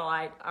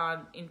 electrolyte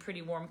in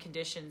pretty warm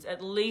conditions.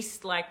 At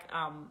least like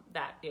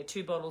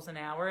 2 bottles an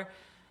hour.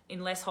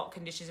 In less hot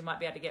conditions, you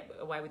might be able to get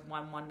away with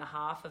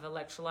 1.5 of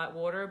electrolyte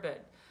water,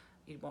 but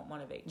you'd want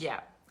 1 of each. Yeah,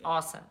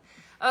 awesome.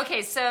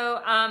 Okay,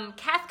 so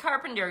Kath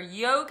Carpenter,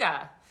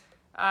 yoga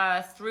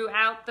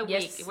throughout the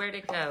Yes. week. Where'd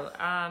it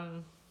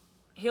go?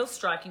 Heel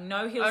striking,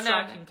 no heel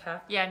striking,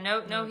 Kath. Yeah,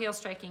 no heel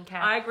striking,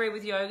 Kath. I agree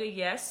with yoga,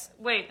 yes.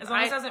 Wait, As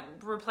long as it doesn't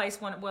replace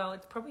one, well,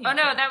 it's probably... Oh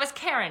no, that was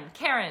Karen.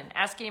 Karen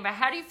asking about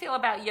how do you feel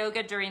about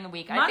yoga during the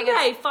week? I think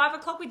Monday, 5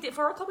 o'clock,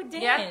 4 o'clock with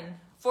Dan. yeah,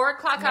 4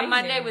 o'clock on Amazing.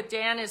 Monday with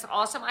Dan is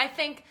awesome. I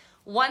think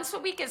once a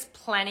week is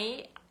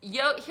plenty.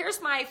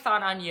 Here's my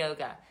thought on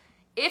yoga.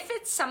 If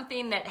it's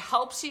something that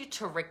helps you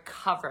to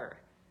recover,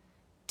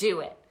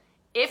 do it.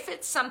 If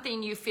it's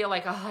something you feel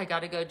like, oh, I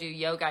got to go do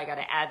yoga, I got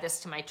to add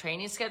this to my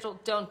training schedule,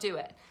 don't do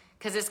it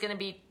because it's going to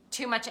be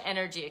too much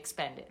energy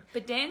expended.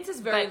 But Dan's is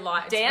very But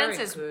light. It's Dan's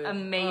very is good.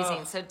 amazing.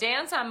 Ugh. So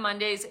Dan's on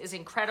Mondays is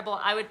incredible.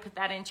 I would put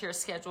that into your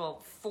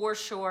schedule for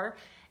sure.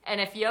 And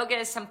if yoga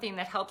is something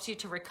that helps you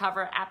to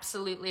recover,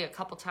 absolutely a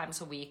couple times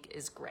a week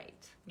is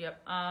great.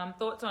 Yep.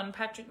 Thoughts on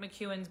Patrick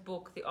McEwen's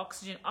book, The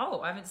Oxygen...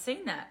 Oh, I haven't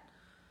seen that.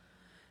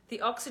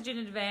 The Oxygen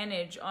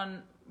Advantage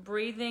on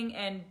breathing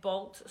and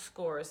Bolt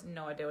scores.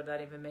 No idea what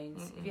that even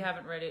means. If you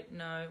haven't read it,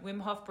 no.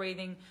 Wim Hof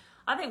breathing.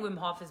 I think Wim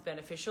Hof is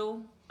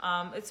beneficial.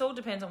 It all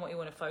depends on what you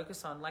want to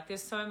focus on. Like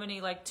there's so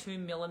many like 2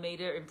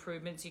 millimeter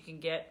improvements you can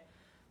get,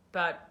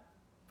 but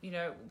you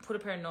know, put a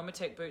pair of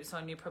Normatec boots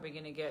on, you're probably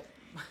going to get...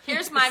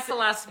 Here's my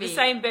philosophy. The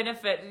same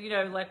benefit, you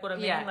know, like what I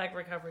mean, Yeah. like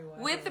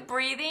recovery-wise. With the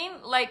breathing,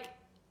 like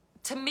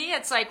to me,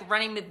 it's like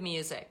running with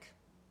music.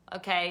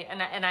 Okay,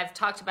 and I've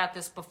talked about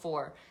this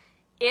before.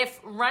 if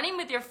running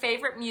with your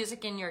favorite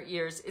music in your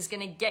ears is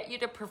going to get you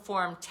to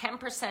perform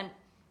 10%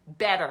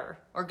 better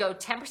or go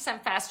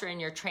 10% faster in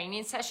your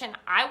training session,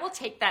 I will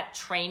take that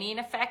training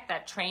effect,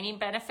 that training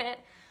benefit,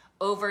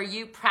 over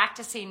you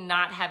practicing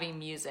not having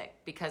music,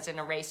 because in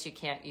a race you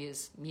can't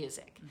use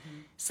music.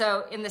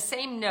 So in the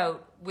same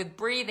note with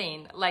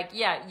breathing, like,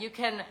 yeah, you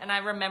can, and I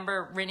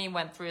remember Rinny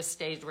went through a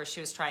stage where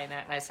she was trying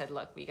that, and I said,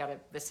 look, you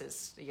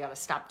gotta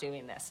stop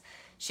doing this.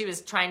 She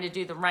was trying to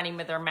do the running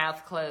with her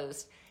mouth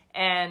closed,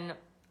 and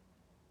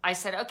I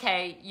said,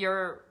 okay,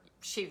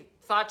 she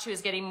thought she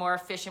was getting more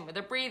efficient with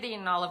her breathing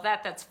and all of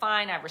that. That's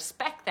fine, I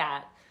respect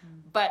that,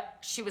 but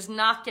she was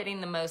not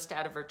getting the most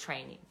out of her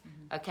training.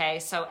 Okay,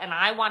 so, and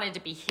I wanted to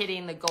be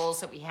hitting the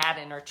goals that we had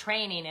in our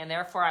training, and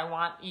therefore I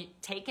want you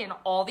take in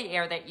all the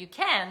air that you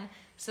can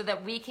so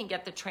that we can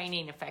get the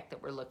training effect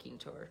that we're looking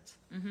towards.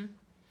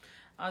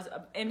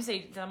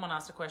 MC, someone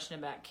asked a question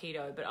about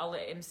keto, but I'll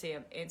let MC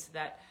answer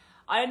that.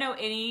 I don't know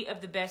any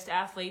of the best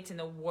athletes in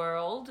the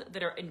world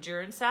that are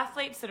endurance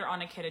athletes that are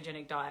on a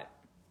ketogenic diet.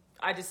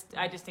 I just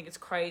think it's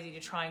crazy to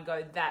try and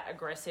go that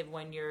aggressive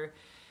when you're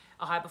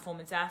a high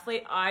performance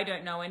athlete. I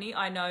don't know any.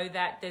 I know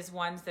that there's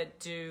ones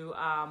that do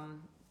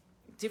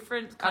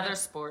different Other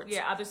sports.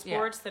 Yeah, other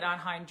sports that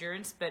aren't high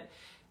endurance, but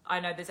I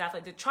know there's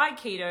athletes that tried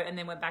keto and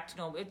then went back to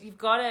normal. You've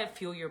got to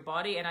fuel your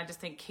body, and I just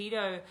think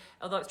keto,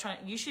 although it's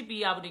you should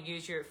be able to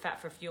use your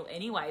fat for fuel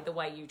anyway, the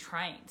way you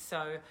train.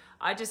 So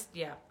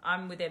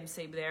I'm with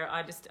MC there.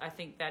 I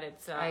think that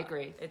it's. I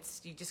agree.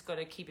 You just got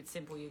to keep it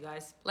simple, you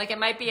guys. Like, it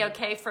might be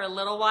okay for a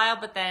little while,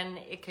 but then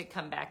it could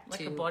come back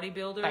like to a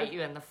bodybuilder, bite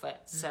you in the foot.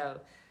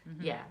 So,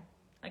 yeah.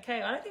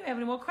 Okay, I don't think we have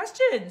any more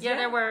questions. Yeah,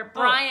 there were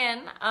Brian.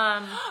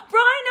 Brian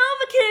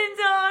Elmerkin's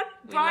on.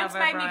 Brian's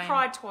love our made me Brian.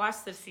 cry twice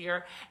this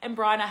year. And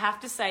Brian, I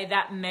have to say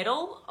that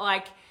medal,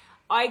 like,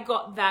 I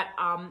got that,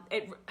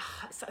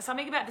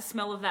 something about the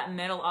smell of that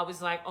medal, I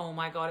was like, oh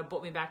my God, it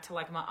brought me back to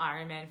like my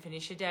Ironman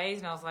finisher days.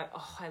 And I was like,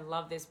 oh, I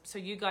love this. So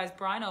you guys,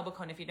 Brian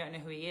Elmerkin, if you don't know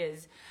who he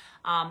is,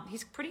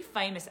 he's pretty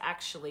famous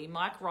actually.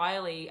 Mike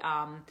Riley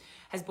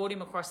has brought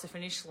him across the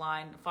finish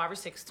line 5 or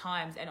 6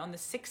 times, and on the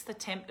 6th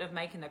attempt of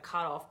making the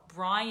cutoff,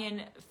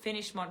 Brian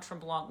finished Mont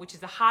Tremblant, which is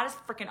the hardest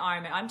freaking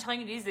Ironman. I'm telling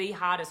you, it is the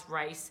hardest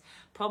race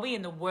probably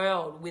in the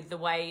world with the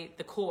way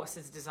the course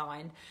is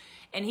designed.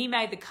 And he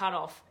made the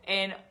cutoff,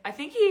 and I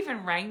think he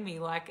even rang me.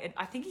 Like,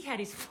 I think he had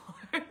his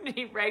phone.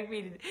 He rang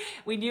me.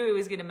 We knew he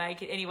was going to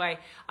make it. Anyway,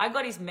 I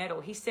got his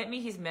medal. He sent me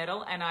his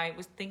medal, and I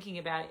was thinking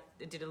about it.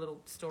 I did a little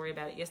story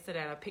about it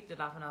yesterday, and I picked it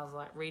up, and I was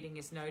like reading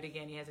his note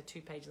again. He has a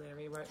 2-page letter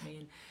he wrote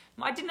me,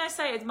 and I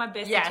say it's my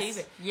best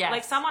achievement. Yes.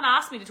 Like, someone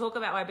asked me to talk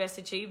about my best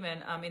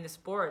achievement in the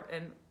sport,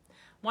 and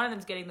one of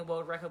them's getting the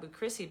world record with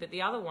Chrissy, but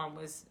the other one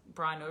was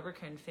Brian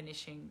Elmerkin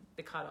finishing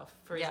the cutoff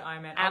for his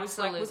Ironman.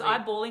 Absolutely. Was I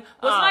bawling?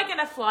 Wasn't I going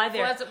to fly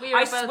there?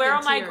 I swear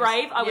on my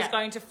grave, I was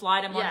going to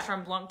fly to Mont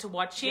Tremblant to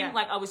watch him. Yeah.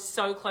 Like, I was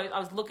so close. I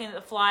was looking at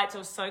the flights. I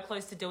was so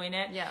close to doing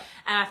it. Yeah.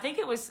 And I think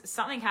it was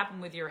something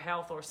happened with your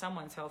health or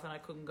someone's health, and I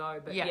couldn't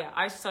go. But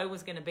I so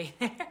was going to be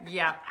there.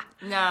 Yeah.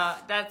 No,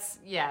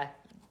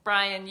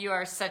 Brian, you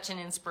are such an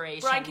inspiration.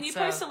 Brian, can you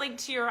post a link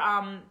to your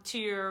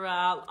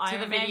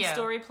Ironman video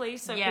story,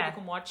 please, so people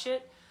can watch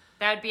it?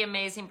 That would be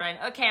amazing, Brian.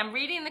 Okay, I'm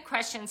reading the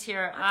questions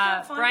here. I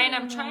can't find Brian, it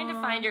I'm trying to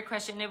find your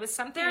question. It was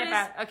something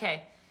about,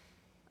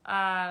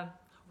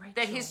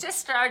 that he's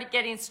just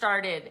getting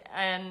started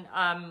and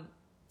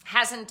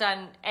hasn't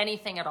done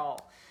anything at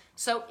all.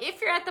 So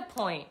if you're at the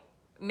point,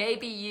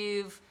 maybe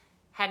you've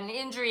had an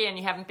injury and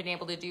you haven't been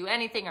able to do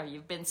anything, or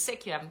you've been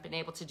sick, you haven't been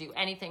able to do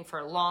anything for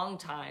a long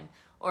time,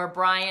 or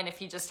Brian,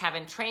 if you just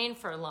haven't trained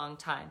for a long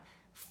time.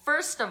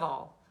 First of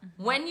all,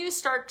 when you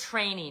start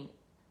training,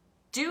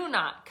 do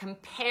not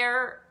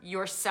compare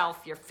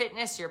yourself, your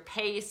fitness, your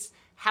pace,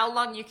 how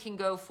long you can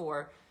go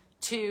for,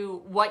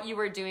 to what you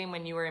were doing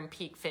when you were in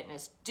peak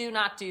fitness. Do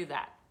not do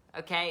that,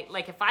 okay?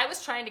 Like, if I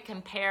was trying to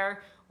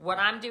compare what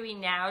I'm doing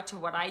now to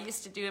what I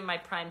used to do in my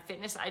prime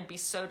fitness, I'd be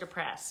so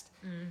depressed.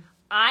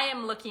 I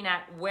am looking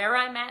at where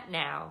I'm at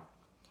now,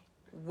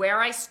 where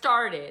I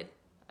started,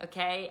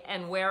 okay,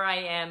 and where I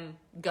am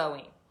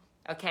going.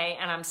 Okay,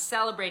 and I'm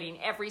celebrating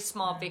every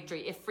small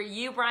victory. If for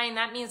you, Brian,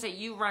 that means that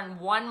you run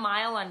 1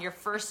 mile on your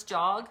first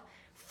jog,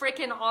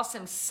 freaking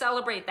awesome.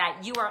 Celebrate that.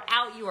 You are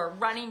out, you are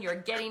running, you're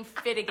getting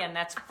fit again.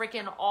 That's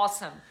freaking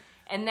awesome.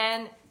 And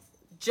then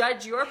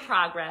judge your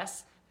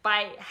progress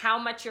by how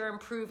much you're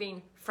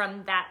improving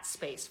from that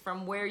space,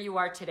 from where you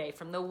are today,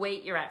 from the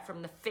weight you're at,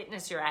 from the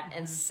fitness you're at,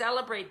 and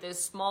celebrate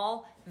those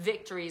small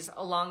victories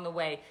along the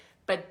way.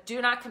 But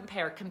do not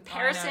compare.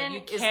 Comparison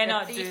is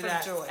the thief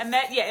of joy.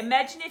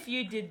 Imagine if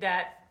you did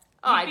that.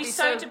 You'd be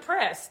so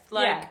depressed.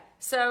 And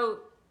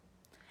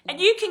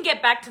you can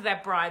get back to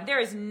that, Brian. There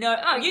is no.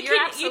 You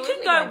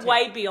can go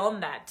way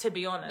beyond that. To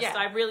be honest,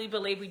 I really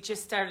believe we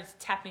just started to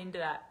tap into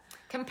that.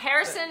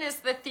 Comparison is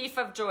the thief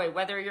of joy.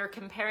 Whether you're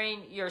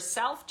comparing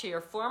yourself to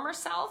your former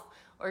self,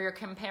 or you're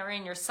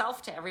comparing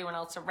yourself to everyone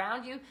else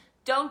around you,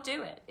 don't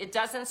do it. It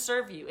doesn't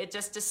serve you. It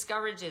just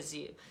discourages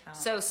you.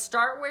 So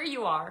start where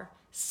you are.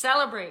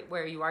 Celebrate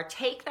where you are.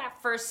 Take that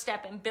first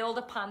step and build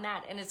upon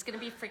that. And it's going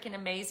to be freaking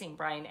amazing,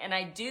 Brian. And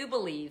I do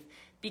believe,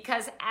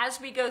 because as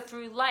we go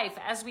through life,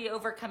 as we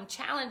overcome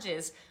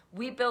challenges,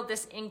 we build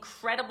this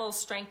incredible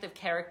strength of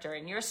character.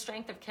 And your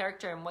strength of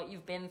character and what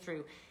you've been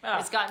through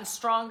has gotten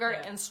stronger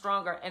and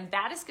stronger. And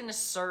that is going to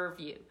serve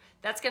you.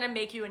 That's going to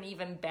make you an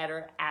even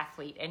better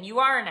athlete. And you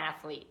are an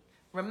athlete.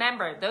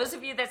 Remember, those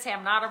of you that say,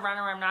 I'm not a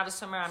runner, I'm not a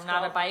swimmer, I'm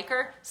not a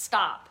biker,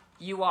 stop.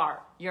 You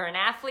are. You're an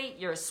athlete,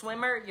 you're a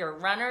swimmer, you're a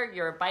runner,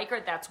 you're a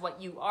biker. That's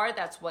what you are,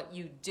 that's what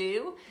you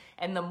do.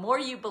 And the more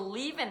you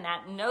believe in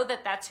that, know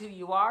that that's who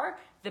you are,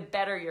 the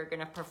better you're going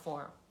to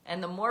perform.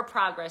 And the more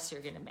progress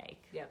you're going to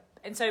make. Yep.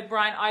 And so,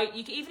 Brian,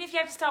 even if you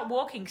have to start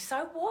walking,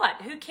 so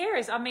what? Who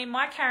cares? I mean,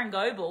 my Karen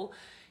Goebel,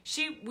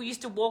 we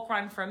used to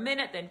run for a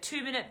minute, then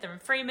 2 minutes, then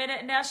 3 minutes,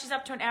 and now she's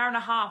up to an hour and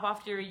a half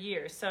after a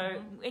year. So,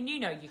 and you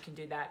know you can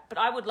do that. But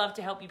I would love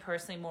to help you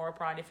personally more,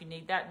 Brian, if you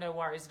need that. No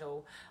worries at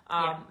all.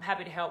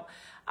 Happy to help.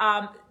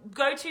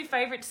 Go-to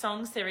favorite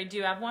songs, Sarah. Do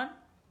you have one?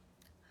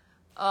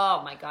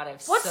 Oh my God, I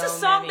have What's so the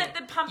song many. that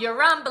the pump?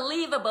 You're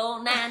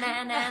unbelievable. Na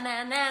na na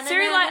na na.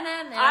 Seriously,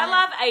 I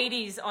love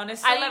 80s,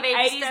 honestly. I love 80s,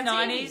 80s, that's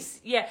 90s. 80s.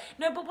 Yeah.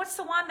 No, but what's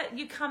the one that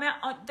you come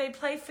out, they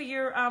play for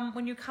your,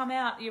 when you come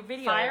out, your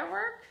video?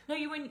 Firework?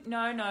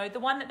 No, no. The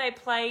one that they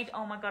played,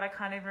 oh my God, I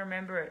can't even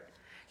remember it.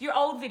 Your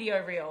old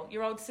video reel,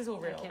 your old sizzle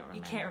reel.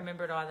 You can't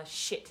remember it either.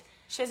 Shit.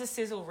 She has a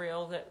sizzle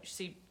reel that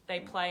they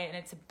play, and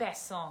it's the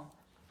best song.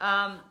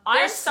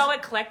 I'm so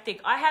eclectic.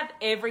 I have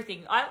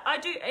everything. I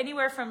do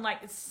anywhere from, like,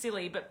 it's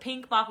silly, but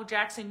Pink, Michael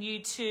Jackson,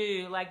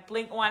 U2, like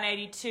Blink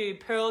 182,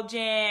 Pearl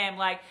Jam,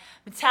 like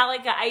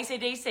Metallica,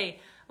 AC/DC.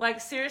 Like,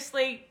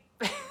 seriously,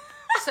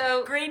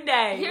 So Green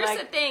Day. Here's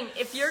the thing.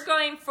 If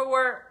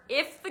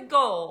the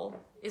goal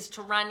is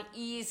to run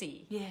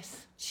easy,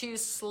 yes,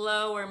 choose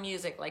slower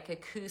music like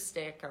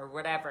acoustic or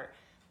whatever.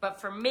 But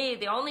for me,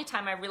 the only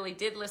time I really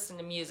did listen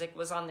to music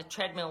was on the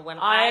treadmill when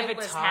I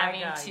was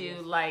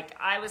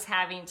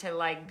having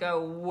to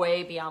go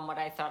way beyond what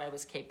I thought I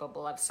was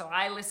capable of. So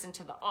I listened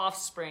to the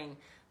Offspring,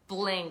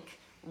 Blink,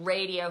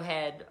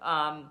 Radiohead,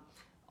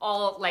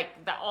 all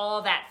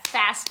that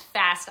fast.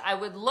 I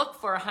would look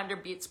for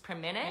 100 beats per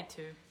minute.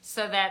 Me too.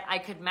 So that I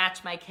could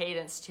match my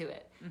cadence to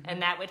it. Mm-hmm.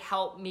 And that would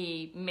help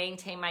me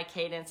maintain my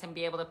cadence and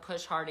be able to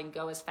push hard and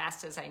go as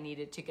fast as I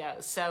needed to go.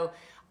 So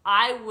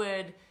I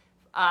would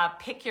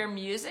pick your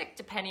music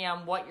depending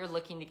on what you're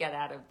looking to get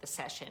out of the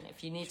session.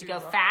 If you need to go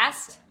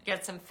fast,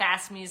 get some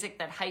fast music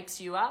that hypes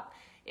you up.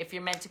 If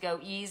you're meant to go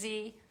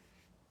easy,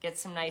 get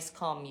some nice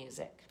calm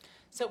music.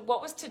 So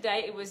what was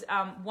today? It was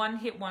One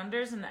Hit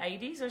Wonders in the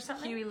 80s or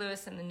something? Huey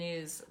Lewis and the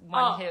News.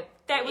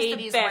 That was 80s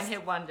the best. One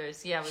Hit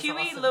Wonders. Yeah, it was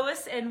Huey awesome.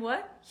 Lewis and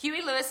what?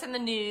 Huey Lewis and the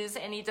News,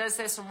 and he does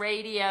this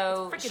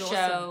radio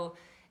show. Awesome.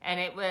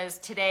 And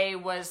today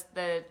was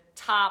the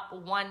top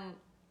one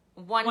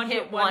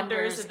hit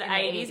wonders of the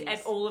 80s,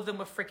 and all of them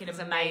were freaking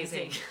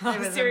amazing. It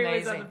was Siri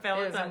amazing. was on the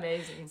Peloton. It was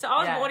amazing. So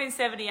I was born in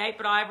 78,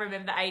 but I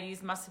remember the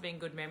 80s must have been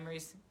good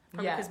memories.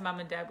 Probably because Mum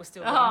and Dad were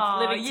still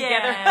living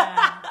together.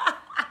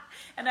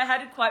 And I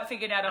hadn't quite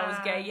figured out I was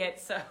gay yet,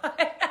 so...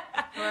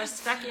 We're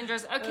stuck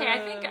indoors. Okay, I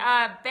think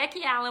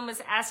Becky Allen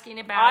was asking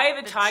about Eye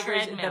of the Tiger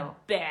is treadmill.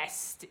 the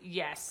best,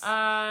 yes.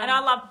 And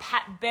I love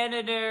Pat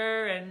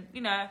Benatar and,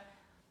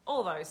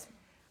 all those.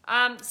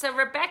 So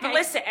Rebecca...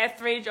 Melissa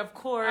Etheridge, of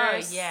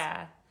course. Oh,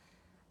 yeah.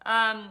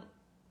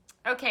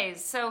 Okay,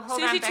 so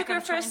hold on, Susie Becca, took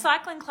her first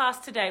cycling class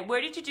today.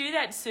 Where did you do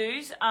that,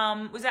 Suze?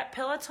 Was that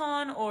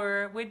Peloton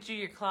or where did you do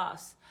your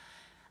class?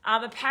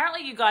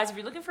 Apparently, you guys, if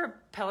you're looking for a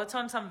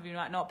Peloton, some of you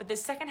might not, but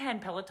there's secondhand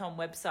Peloton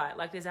website.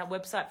 Like, there's that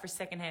website for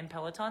secondhand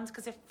Pelotons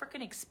because they're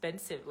freaking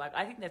expensive. Like,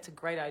 I think that's a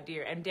great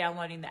idea. And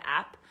downloading the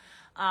app.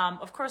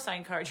 Of course, I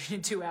encourage you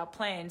to do our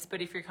plans,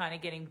 but if you're kind of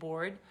getting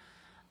bored.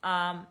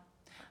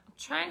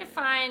 Trying to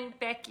find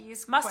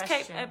Becky's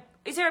question.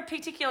 Is there a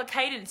particular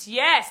cadence?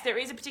 Yes, there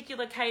is a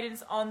particular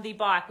cadence on the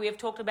bike. We have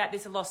talked about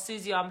this a lot,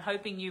 Susie. I'm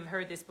hoping you've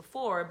heard this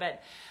before,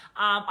 but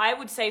I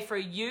would say for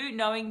you,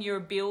 knowing your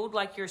build,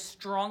 like you're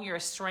strong, you're a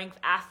strength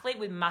athlete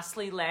with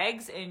muscly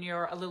legs and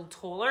you're a little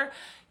taller,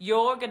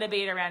 you're going to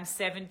be at around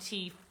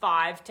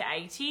 75 to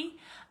 80.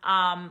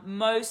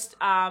 Most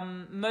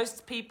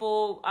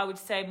people, I would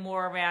say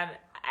more around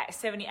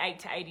 78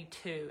 to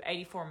 82,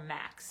 84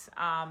 max.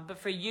 But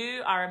for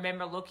you, I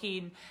remember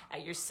looking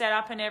at your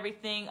setup and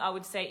everything, I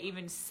would say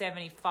even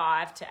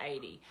 75 to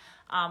 80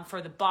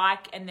 for the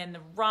bike. And then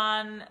the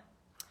run,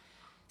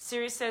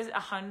 Sirius says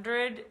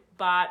 100,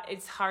 but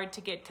it's hard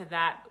to get to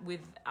that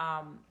with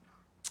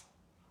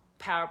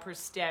power per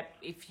step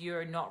if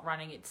you're not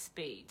running at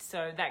speed.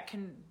 So that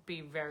can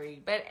be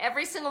very... But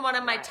every single one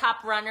of my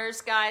top runners,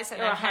 guys, and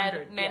They're I've had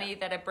 100, many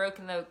that have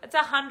broken the it's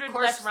 100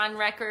 course run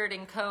record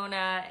in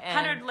Kona. And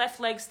 100 left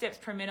leg steps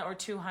per minute or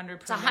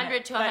 200 per minute.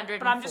 100 to 104.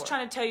 But I'm just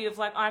trying to tell you, if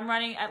like I'm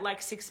running at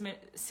like 6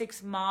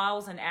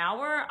 miles an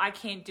hour, I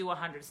can't do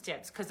 100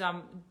 steps because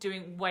I'm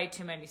doing way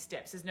too many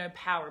steps. There's no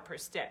power per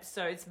step.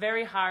 So it's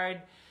very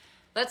hard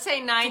Let's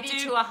say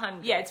 90 to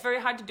 100. Yeah, it's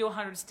very hard to do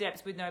 100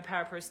 steps with no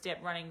power per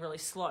step running really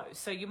slow.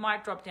 So you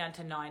might drop down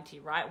to 90,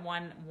 right?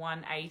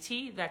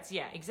 180. That's,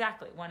 yeah,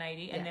 exactly,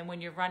 180. Yeah. And then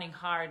when you're running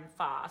hard and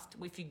fast,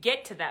 if you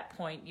get to that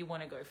point, you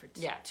want to go for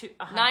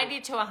 100.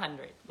 90 to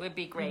 100 would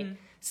be great.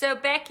 So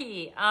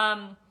Becky,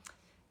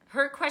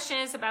 her question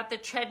is about the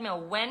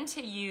treadmill, when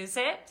to use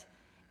it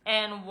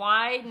and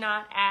why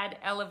not add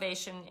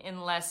elevation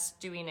unless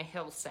doing a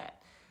hill set.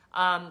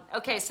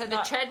 Okay, so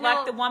the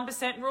treadmill... Like the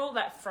 1% rule,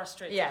 that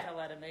frustrates the hell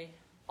out of me.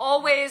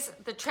 Always,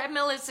 the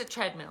treadmill is a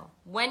treadmill.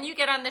 When you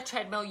get on the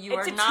treadmill,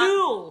 It's a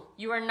tool.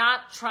 You are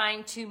not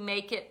trying to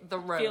make it the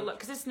road.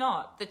 Because it's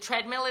not. The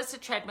treadmill is a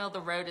treadmill,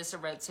 the road is a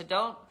road. So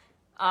don't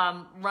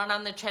run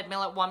on the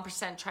treadmill at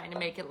 1% trying to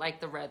make it like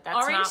the road. That's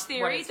Orange not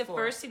Theory, what it's the for.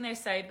 first thing they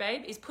say,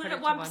 babe, is put it at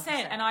to 1%, 1%,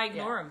 and I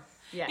ignore them.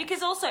 Yeah.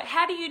 Because also,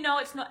 how do you know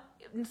it's not,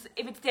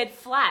 if it's dead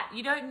flat?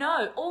 You don't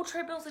know. All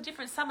treadmills are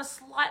different. Some are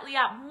slightly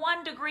up.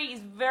 1 degree is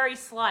very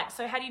slight.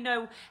 So how do you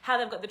know how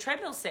they've got the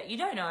treadmill set? You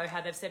don't know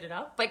how they've set it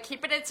up. But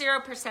keep it at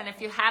 0%.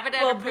 If you have it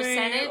at Well, a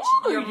percentage,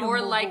 boo. you're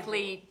more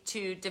likely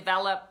to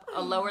develop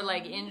a lower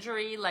leg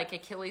injury like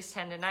Achilles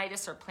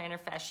tendonitis or plantar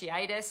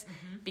fasciitis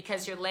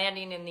because you're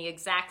landing in the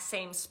exact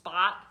same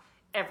spot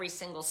every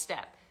single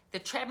step. The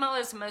treadmill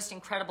is the most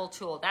incredible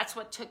tool. That's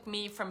what took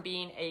me from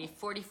being a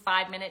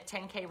 45-minute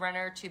 10K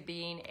runner to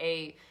being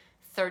a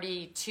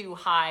 32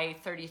 high,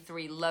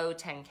 33 low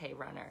 10K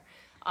runner.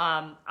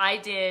 I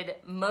did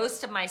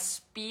most of my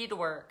speed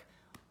work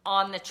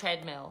on the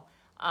treadmill.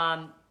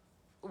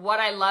 What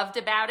I loved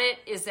about it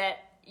is that,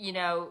 you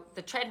know,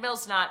 the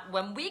treadmill's not,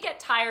 when we get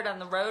tired on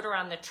the road or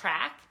on the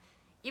track,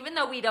 even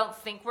though we don't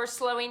think we're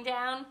slowing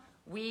down,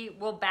 we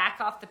will back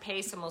off the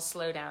pace and we'll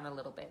slow down a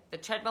little bit. The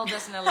treadmill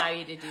doesn't allow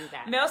you to do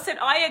that. Mel said,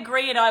 I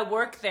agree and I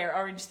work there,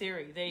 Orange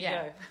Theory. There you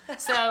go.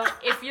 So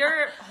if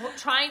you're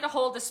trying to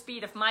hold the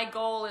speed, if my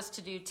goal is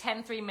to do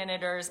 10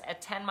 3-minuters at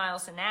 10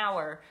 miles an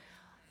hour,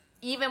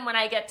 even when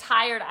I get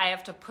tired, I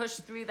have to push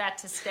through that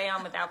to stay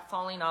on without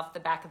falling off the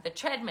back of the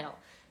treadmill.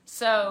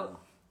 So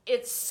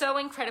it's so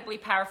incredibly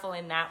powerful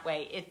in that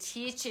way. It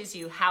teaches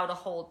you how to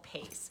hold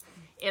pace.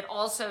 It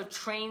also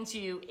trains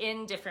you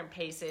in different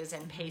paces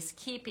and pace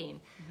keeping.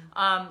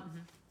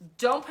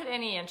 Don't put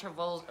any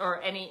intervals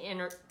or any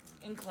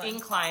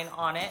incline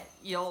on it.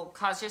 You'll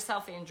cause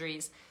yourself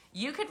injuries.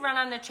 You could run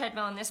on the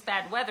treadmill in this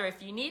bad weather.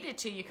 If you needed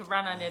to, you could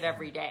run on it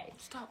every day.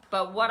 Stop.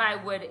 But what I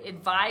would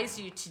advise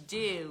you to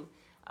do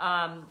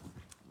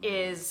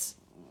is...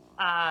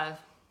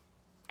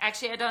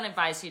 actually, I don't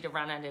advise you to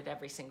run on it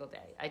every single day.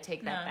 I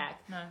take that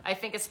back. No. I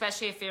think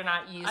especially if you're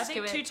not used to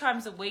it. I think 2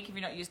 times a week, if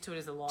you're not used to it,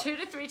 is a lot. 2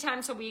 to 3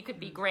 times a week would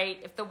be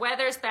great. If the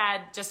weather's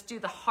bad, just do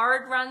the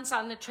hard runs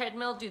on the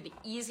treadmill, do the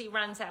easy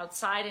runs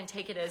outside, and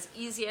take it as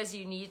easy as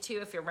you need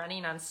to. If you're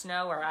running on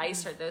snow or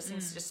ice or those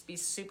things, just be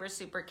super,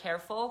 super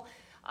careful.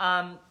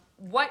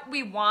 What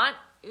we want,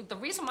 the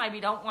reason why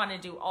we don't want to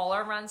do all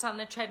our runs on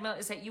the treadmill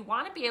is that you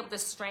want to be able to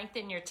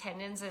strengthen your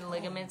tendons and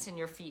ligaments in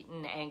your feet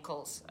and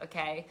ankles,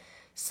 okay?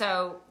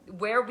 So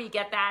where we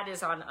get that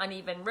is on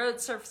uneven road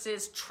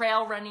surfaces.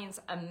 Trail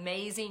running's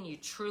amazing. You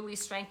truly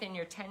strengthen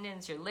your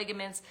tendons, your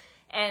ligaments,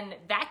 and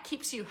that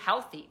keeps you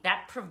healthy.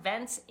 That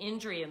prevents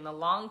injury in the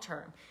long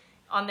term.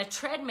 On the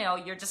treadmill,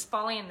 you're just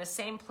falling in the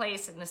same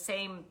place in the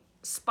same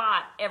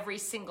spot every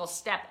single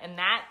step, and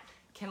that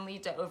can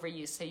lead to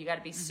overuse. So you got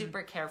to be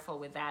super careful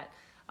with that.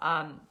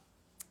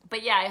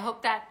 But yeah, I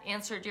hope that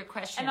answered your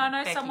question. And I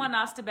know Becky. someone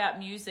asked about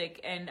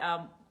music, and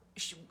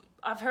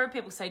I've heard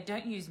people say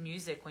don't use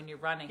music when you're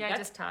running. Yeah, I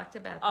just talked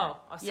about that.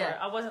 Oh, sorry. Yeah.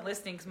 I wasn't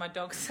listening because my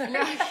dog's...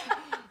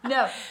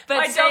 No, but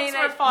My saying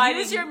dogs were that, fighting.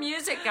 use your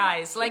music,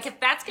 guys. Like if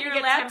that's going to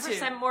You're get allowed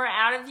 10% to. more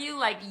out of you,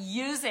 like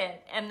use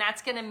it, and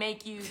that's going to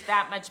make you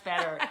that much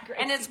better.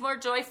 And it's more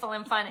joyful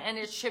and fun, and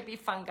it should be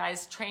fun,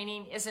 guys.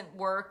 Training isn't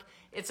work.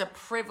 It's a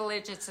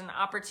privilege. It's an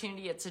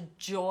opportunity. It's a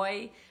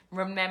joy.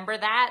 Remember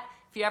that.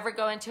 If you ever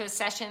go into a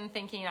session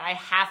thinking, I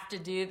have to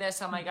do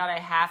this, oh my God, I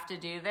have to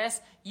do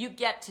this, you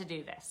get to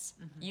do this.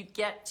 You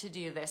get to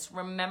do this.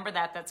 Remember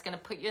that. That's going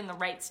to put you in the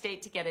right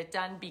state to get it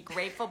done. Be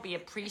grateful, be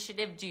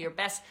appreciative, do your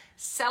best.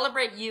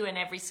 Celebrate you in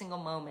every single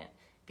moment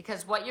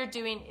because what you're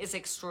doing is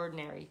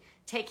extraordinary.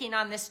 Taking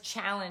on this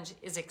challenge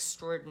is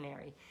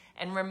extraordinary.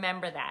 And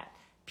remember that.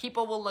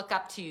 People will look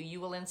up to you.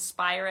 You will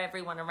inspire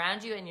everyone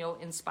around you and you'll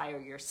inspire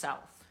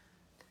yourself.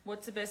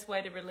 What's the best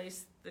way to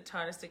release the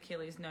tightest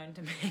Achilles known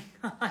to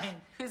mankind?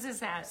 Whose is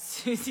that?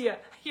 Susie,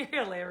 you're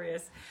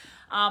hilarious.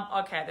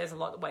 Okay, there's a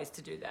lot of ways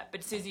to do that.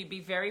 But Susie, be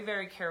very,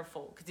 very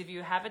careful. Because if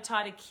you have a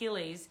tight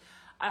Achilles,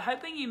 I'm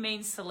hoping you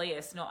mean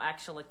soleus, not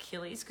actual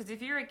Achilles. Because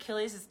if your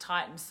Achilles is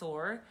tight and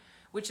sore,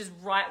 which is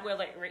right where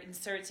like it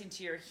inserts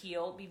into your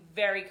heel, be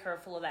very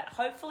careful of that.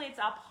 Hopefully it's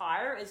up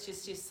higher. It's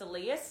just your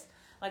soleus,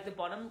 like the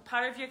bottom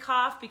part of your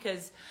calf,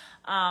 because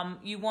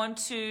you want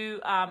to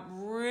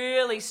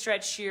really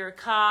stretch your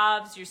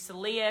calves, your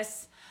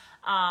soleus,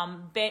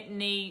 bent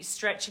knee,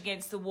 stretch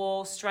against the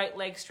wall, straight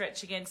leg,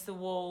 stretch against the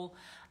wall.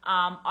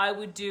 I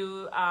would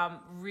do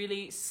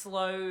really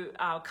slow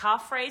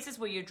calf raises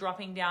where you're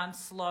dropping down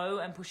slow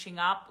and pushing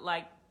up,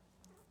 like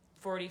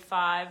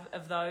 45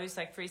 of those,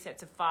 like 3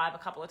 sets of 5 a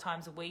couple of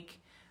times a week.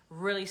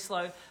 Really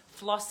slow.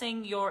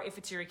 Flossing if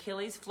it's your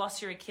Achilles,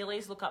 floss your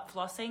Achilles, look up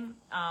flossing.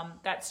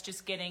 That's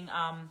just getting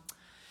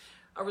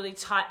a really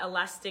tight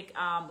elastic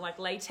like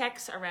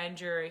latex around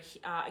your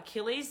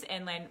Achilles,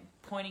 and then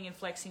pointing and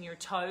flexing your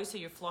toes, so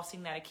you're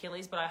flossing that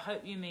Achilles. But I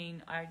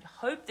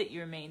hope that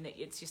you mean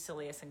that it's your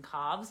soleus and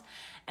calves,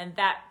 and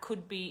that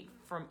could be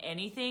from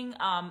anything.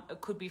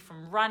 It could be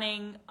from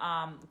running,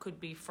 it could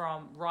be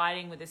from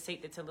riding with a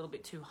seat that's a little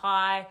bit too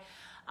high.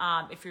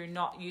 If you're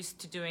not used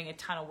to doing a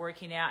ton of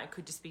working out, it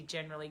could just be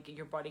generally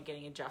your body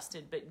getting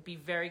adjusted. But be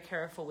very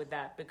careful with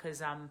that,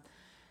 because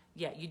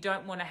you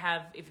don't want to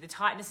have, if the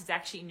tightness is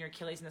actually in your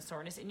Achilles and the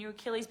soreness in your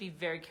Achilles, be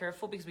very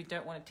careful, because we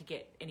don't want it to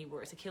get any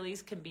worse.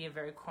 Achilles can be a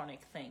very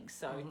chronic thing.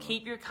 So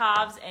keep your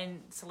calves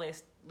and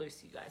soleus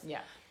loose, you guys.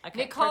 Yeah.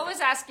 Okay, Nicole was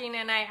asking,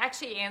 and I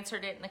actually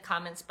answered it in the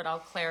comments, but I'll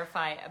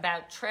clarify,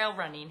 about trail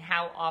running,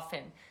 how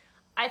often.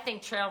 I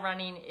think trail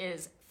running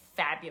is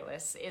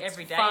fabulous. It's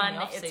every day fun, in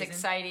the off it's season.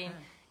 Exciting.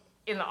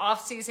 In the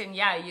off season,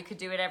 you could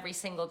do it every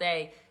single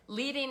day.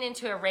 Leading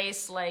into a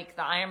race like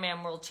the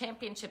Ironman World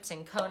Championships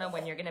in Kona,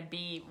 when you're going to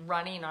be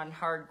running on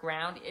hard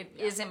ground, it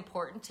is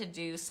important to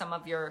do some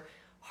of your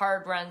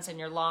hard runs and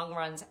your long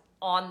runs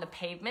on the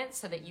pavement,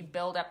 so that you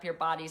build up your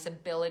body's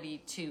ability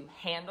to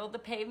handle the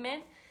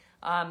pavement.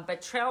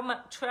 But trail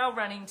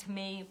running, to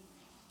me,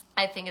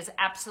 I think is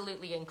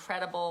absolutely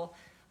incredible.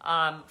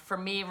 For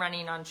me,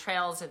 running on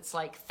trails, it's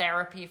like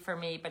therapy for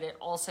me, but it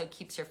also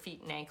keeps your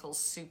feet and ankles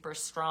super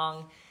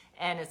strong,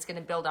 and it's going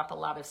to build up a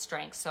lot of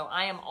strength. So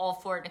I am all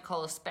for it,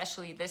 Nicole,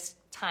 especially this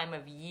time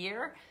of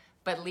year.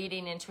 But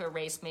leading into a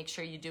race, make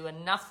sure you do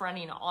enough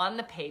running on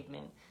the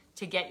pavement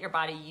to get your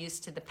body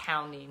used to the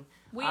pounding.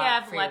 We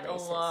have for your like a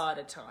races. lot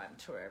of time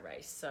to a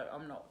race, so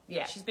I'm not.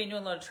 Yeah. She's been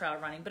doing a lot of trail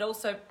running, but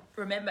also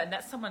remember, and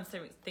that's someone's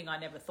thing I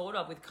never thought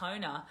of with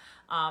Kona,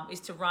 is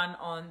to run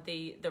on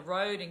the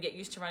road and get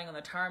used to running on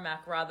the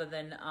tarmac rather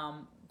than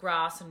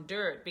grass and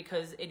dirt,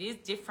 because it is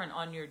different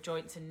on your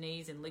joints and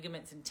knees and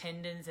ligaments and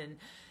tendons, and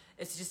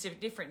it's just a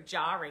different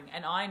jarring.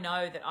 And I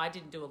know that I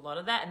didn't do a lot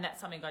of that, and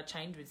that's something I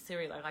changed with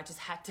Siri. Like, I just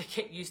had to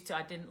get used to,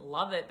 I didn't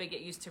love it, but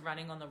get used to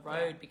running on the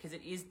road, because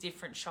it is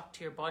different shock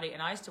to your body.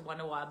 And I used to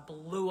wonder why I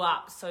blew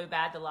up so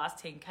bad the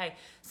last 10K.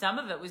 Some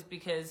of it was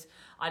because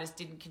I just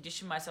didn't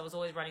condition myself. I was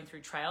always running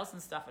through trails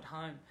and stuff at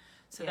home.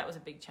 So that was a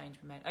big change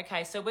we made.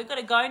 Okay, so we've got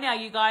to go now,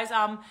 you guys.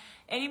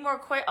 Any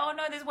more oh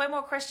no, there's way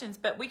more questions,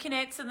 but we can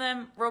answer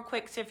them real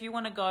quick. So if you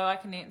want to go, I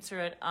can answer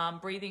it.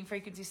 Breathing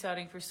frequency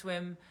starting for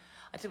swim.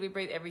 I typically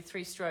breathe every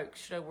 3 strokes.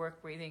 Should I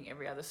work breathing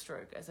every other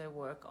stroke as I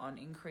work on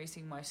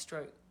increasing my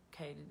stroke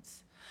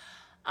cadence?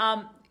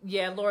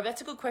 Laura,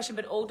 that's a good question,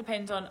 but it all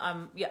depends on,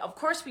 of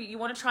course you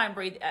want to try and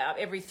breathe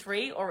every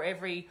 3 or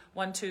every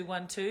 1, 2,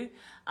 1, 2,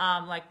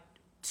 like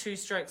 2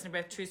 strokes in a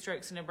breath, 2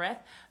 strokes in a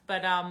breath.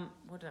 But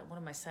what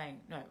am I saying?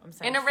 No, I'm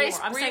saying in a race,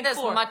 4. I'm breathe saying as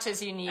 4. much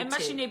as you need as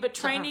much as you need, but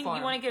training, perform.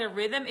 you want to get a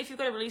rhythm. If you've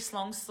got a really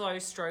long, slow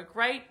stroke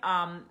rate,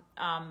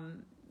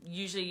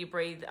 usually you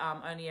breathe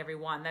only every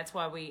 1. That's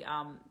why we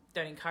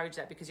don't encourage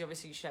that, because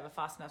obviously you should have a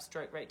fast enough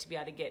stroke rate to be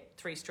able to get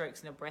 3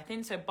 strokes in a breath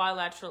in. So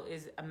bilateral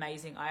is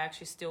amazing. I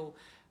actually still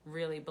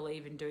really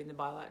believe in doing the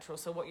bilateral.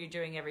 So what you're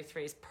doing every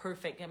 3 is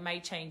perfect. It may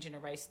change in a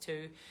race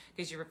too,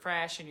 because you're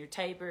fresh and you're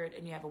tapered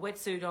and you have a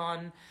wetsuit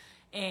on,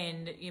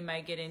 and you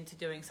may get into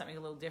doing something a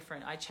little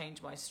different. I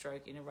change my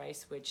stroke in a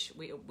race, which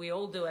we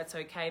all do. That's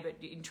okay, but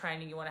in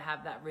training you want to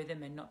have that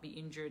rhythm and not be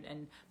injured.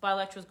 And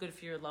bilateral is good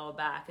for your lower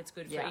back. It's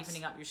good for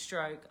evening up your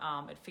stroke.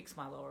 It fixed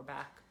my lower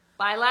back.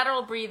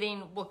 Bilateral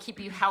breathing will keep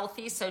you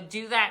healthy, so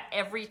do that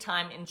every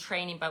time in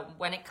training. But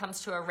when it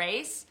comes to a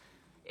race,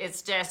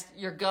 it's just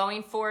you're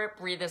going for it.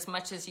 Breathe as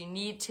much as you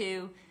need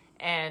to.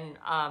 And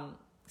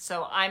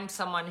so I'm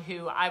someone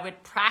who I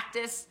would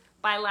practice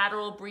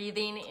bilateral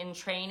breathing in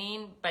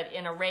training, but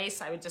in a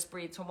race I would just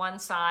breathe to one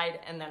side,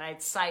 and then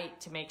I'd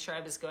sight to make sure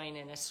I was going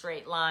in a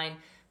straight line.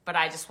 But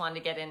I just wanted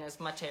to get in as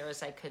much air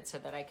as I could so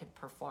that I could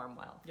perform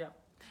well. Yeah.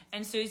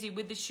 And Susie,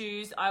 with the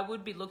shoes, I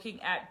would be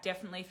looking at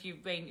definitely, if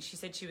you've been, she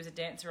said she was a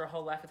dancer her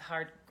whole life with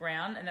hard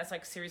ground, and that's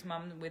like Siri's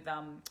mum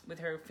with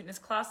her fitness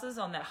classes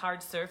on that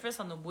hard surface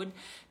on the wood.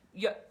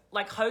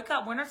 Like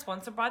Hoka, we're not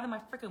sponsored by them. I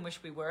freaking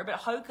wish we were, but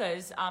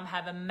Hokas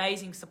have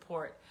amazing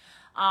support.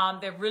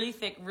 They're really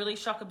thick, really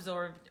shock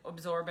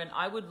absorbent.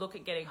 I would look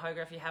at getting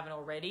Hoka if you haven't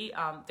already.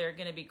 They're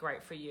going to be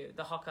great for you.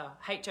 The Hoka,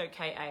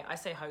 Hoka. I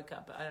say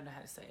Hoka, but I don't know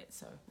how to say it.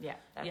 So yeah,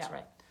 that's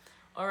right.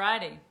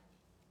 Alrighty.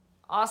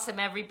 Awesome,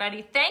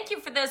 everybody. Thank you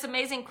for those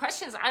amazing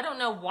questions. I don't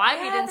know why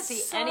we didn't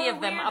see any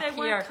of them up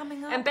here.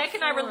 And Beck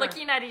and I were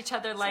looking at each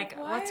other like,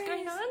 what's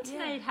going on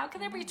tonight? How can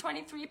there be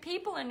 23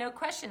 people and no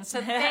questions? So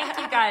thank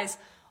you guys.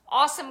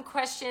 Awesome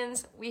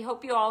questions. We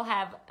hope you all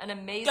have an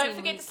amazing Don't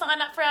forget to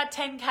sign up for our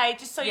 10K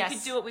just so you Yes. can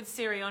do it with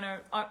Siri on her.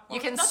 You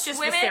can not just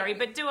swim with it. Siri,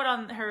 but do it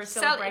on her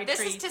celebratory.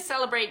 This is to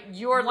celebrate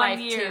your 1 life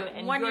year, too.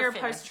 And 1 your year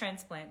fitness.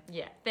 post-transplant.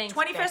 Yeah, thanks,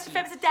 21st of Becky.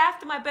 February is the day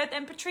after my birthday,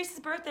 and Patrice's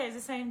birthday is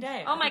the same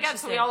day. Oh my God,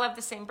 so we all have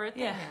the same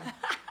birthday Yeah.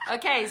 now.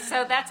 Okay,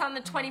 so that's on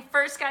the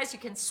 21st, guys. You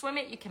can swim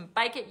it, you can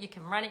bike it, you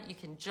can run it, you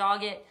can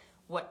jog it.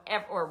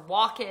 whatever, or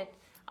walk it.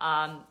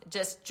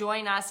 Just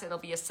join us. It'll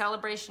be a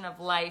celebration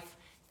of life.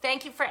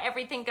 Thank you for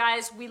everything,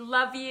 guys. We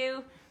love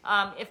you.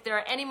 If there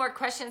are any more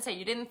questions that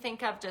you didn't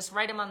think of, just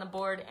write them on the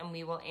board and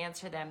we will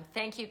answer them.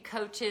 Thank you,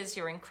 coaches.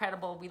 You're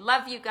incredible. We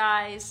love you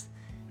guys.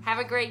 Have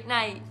a great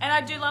night. And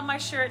I do love my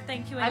shirt.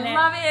 Thank you, Annette. I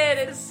love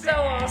it. It's so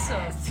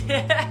awesome.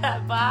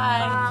 Bye.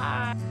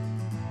 Bye.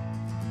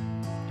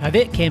 Hi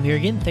there, Cam here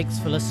again. Thanks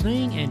for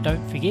listening. And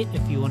don't forget,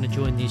 if you want to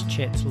join these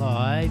chats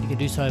live, you can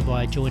do so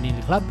by joining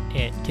the club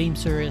at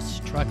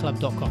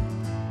teamsiriustriclub.com.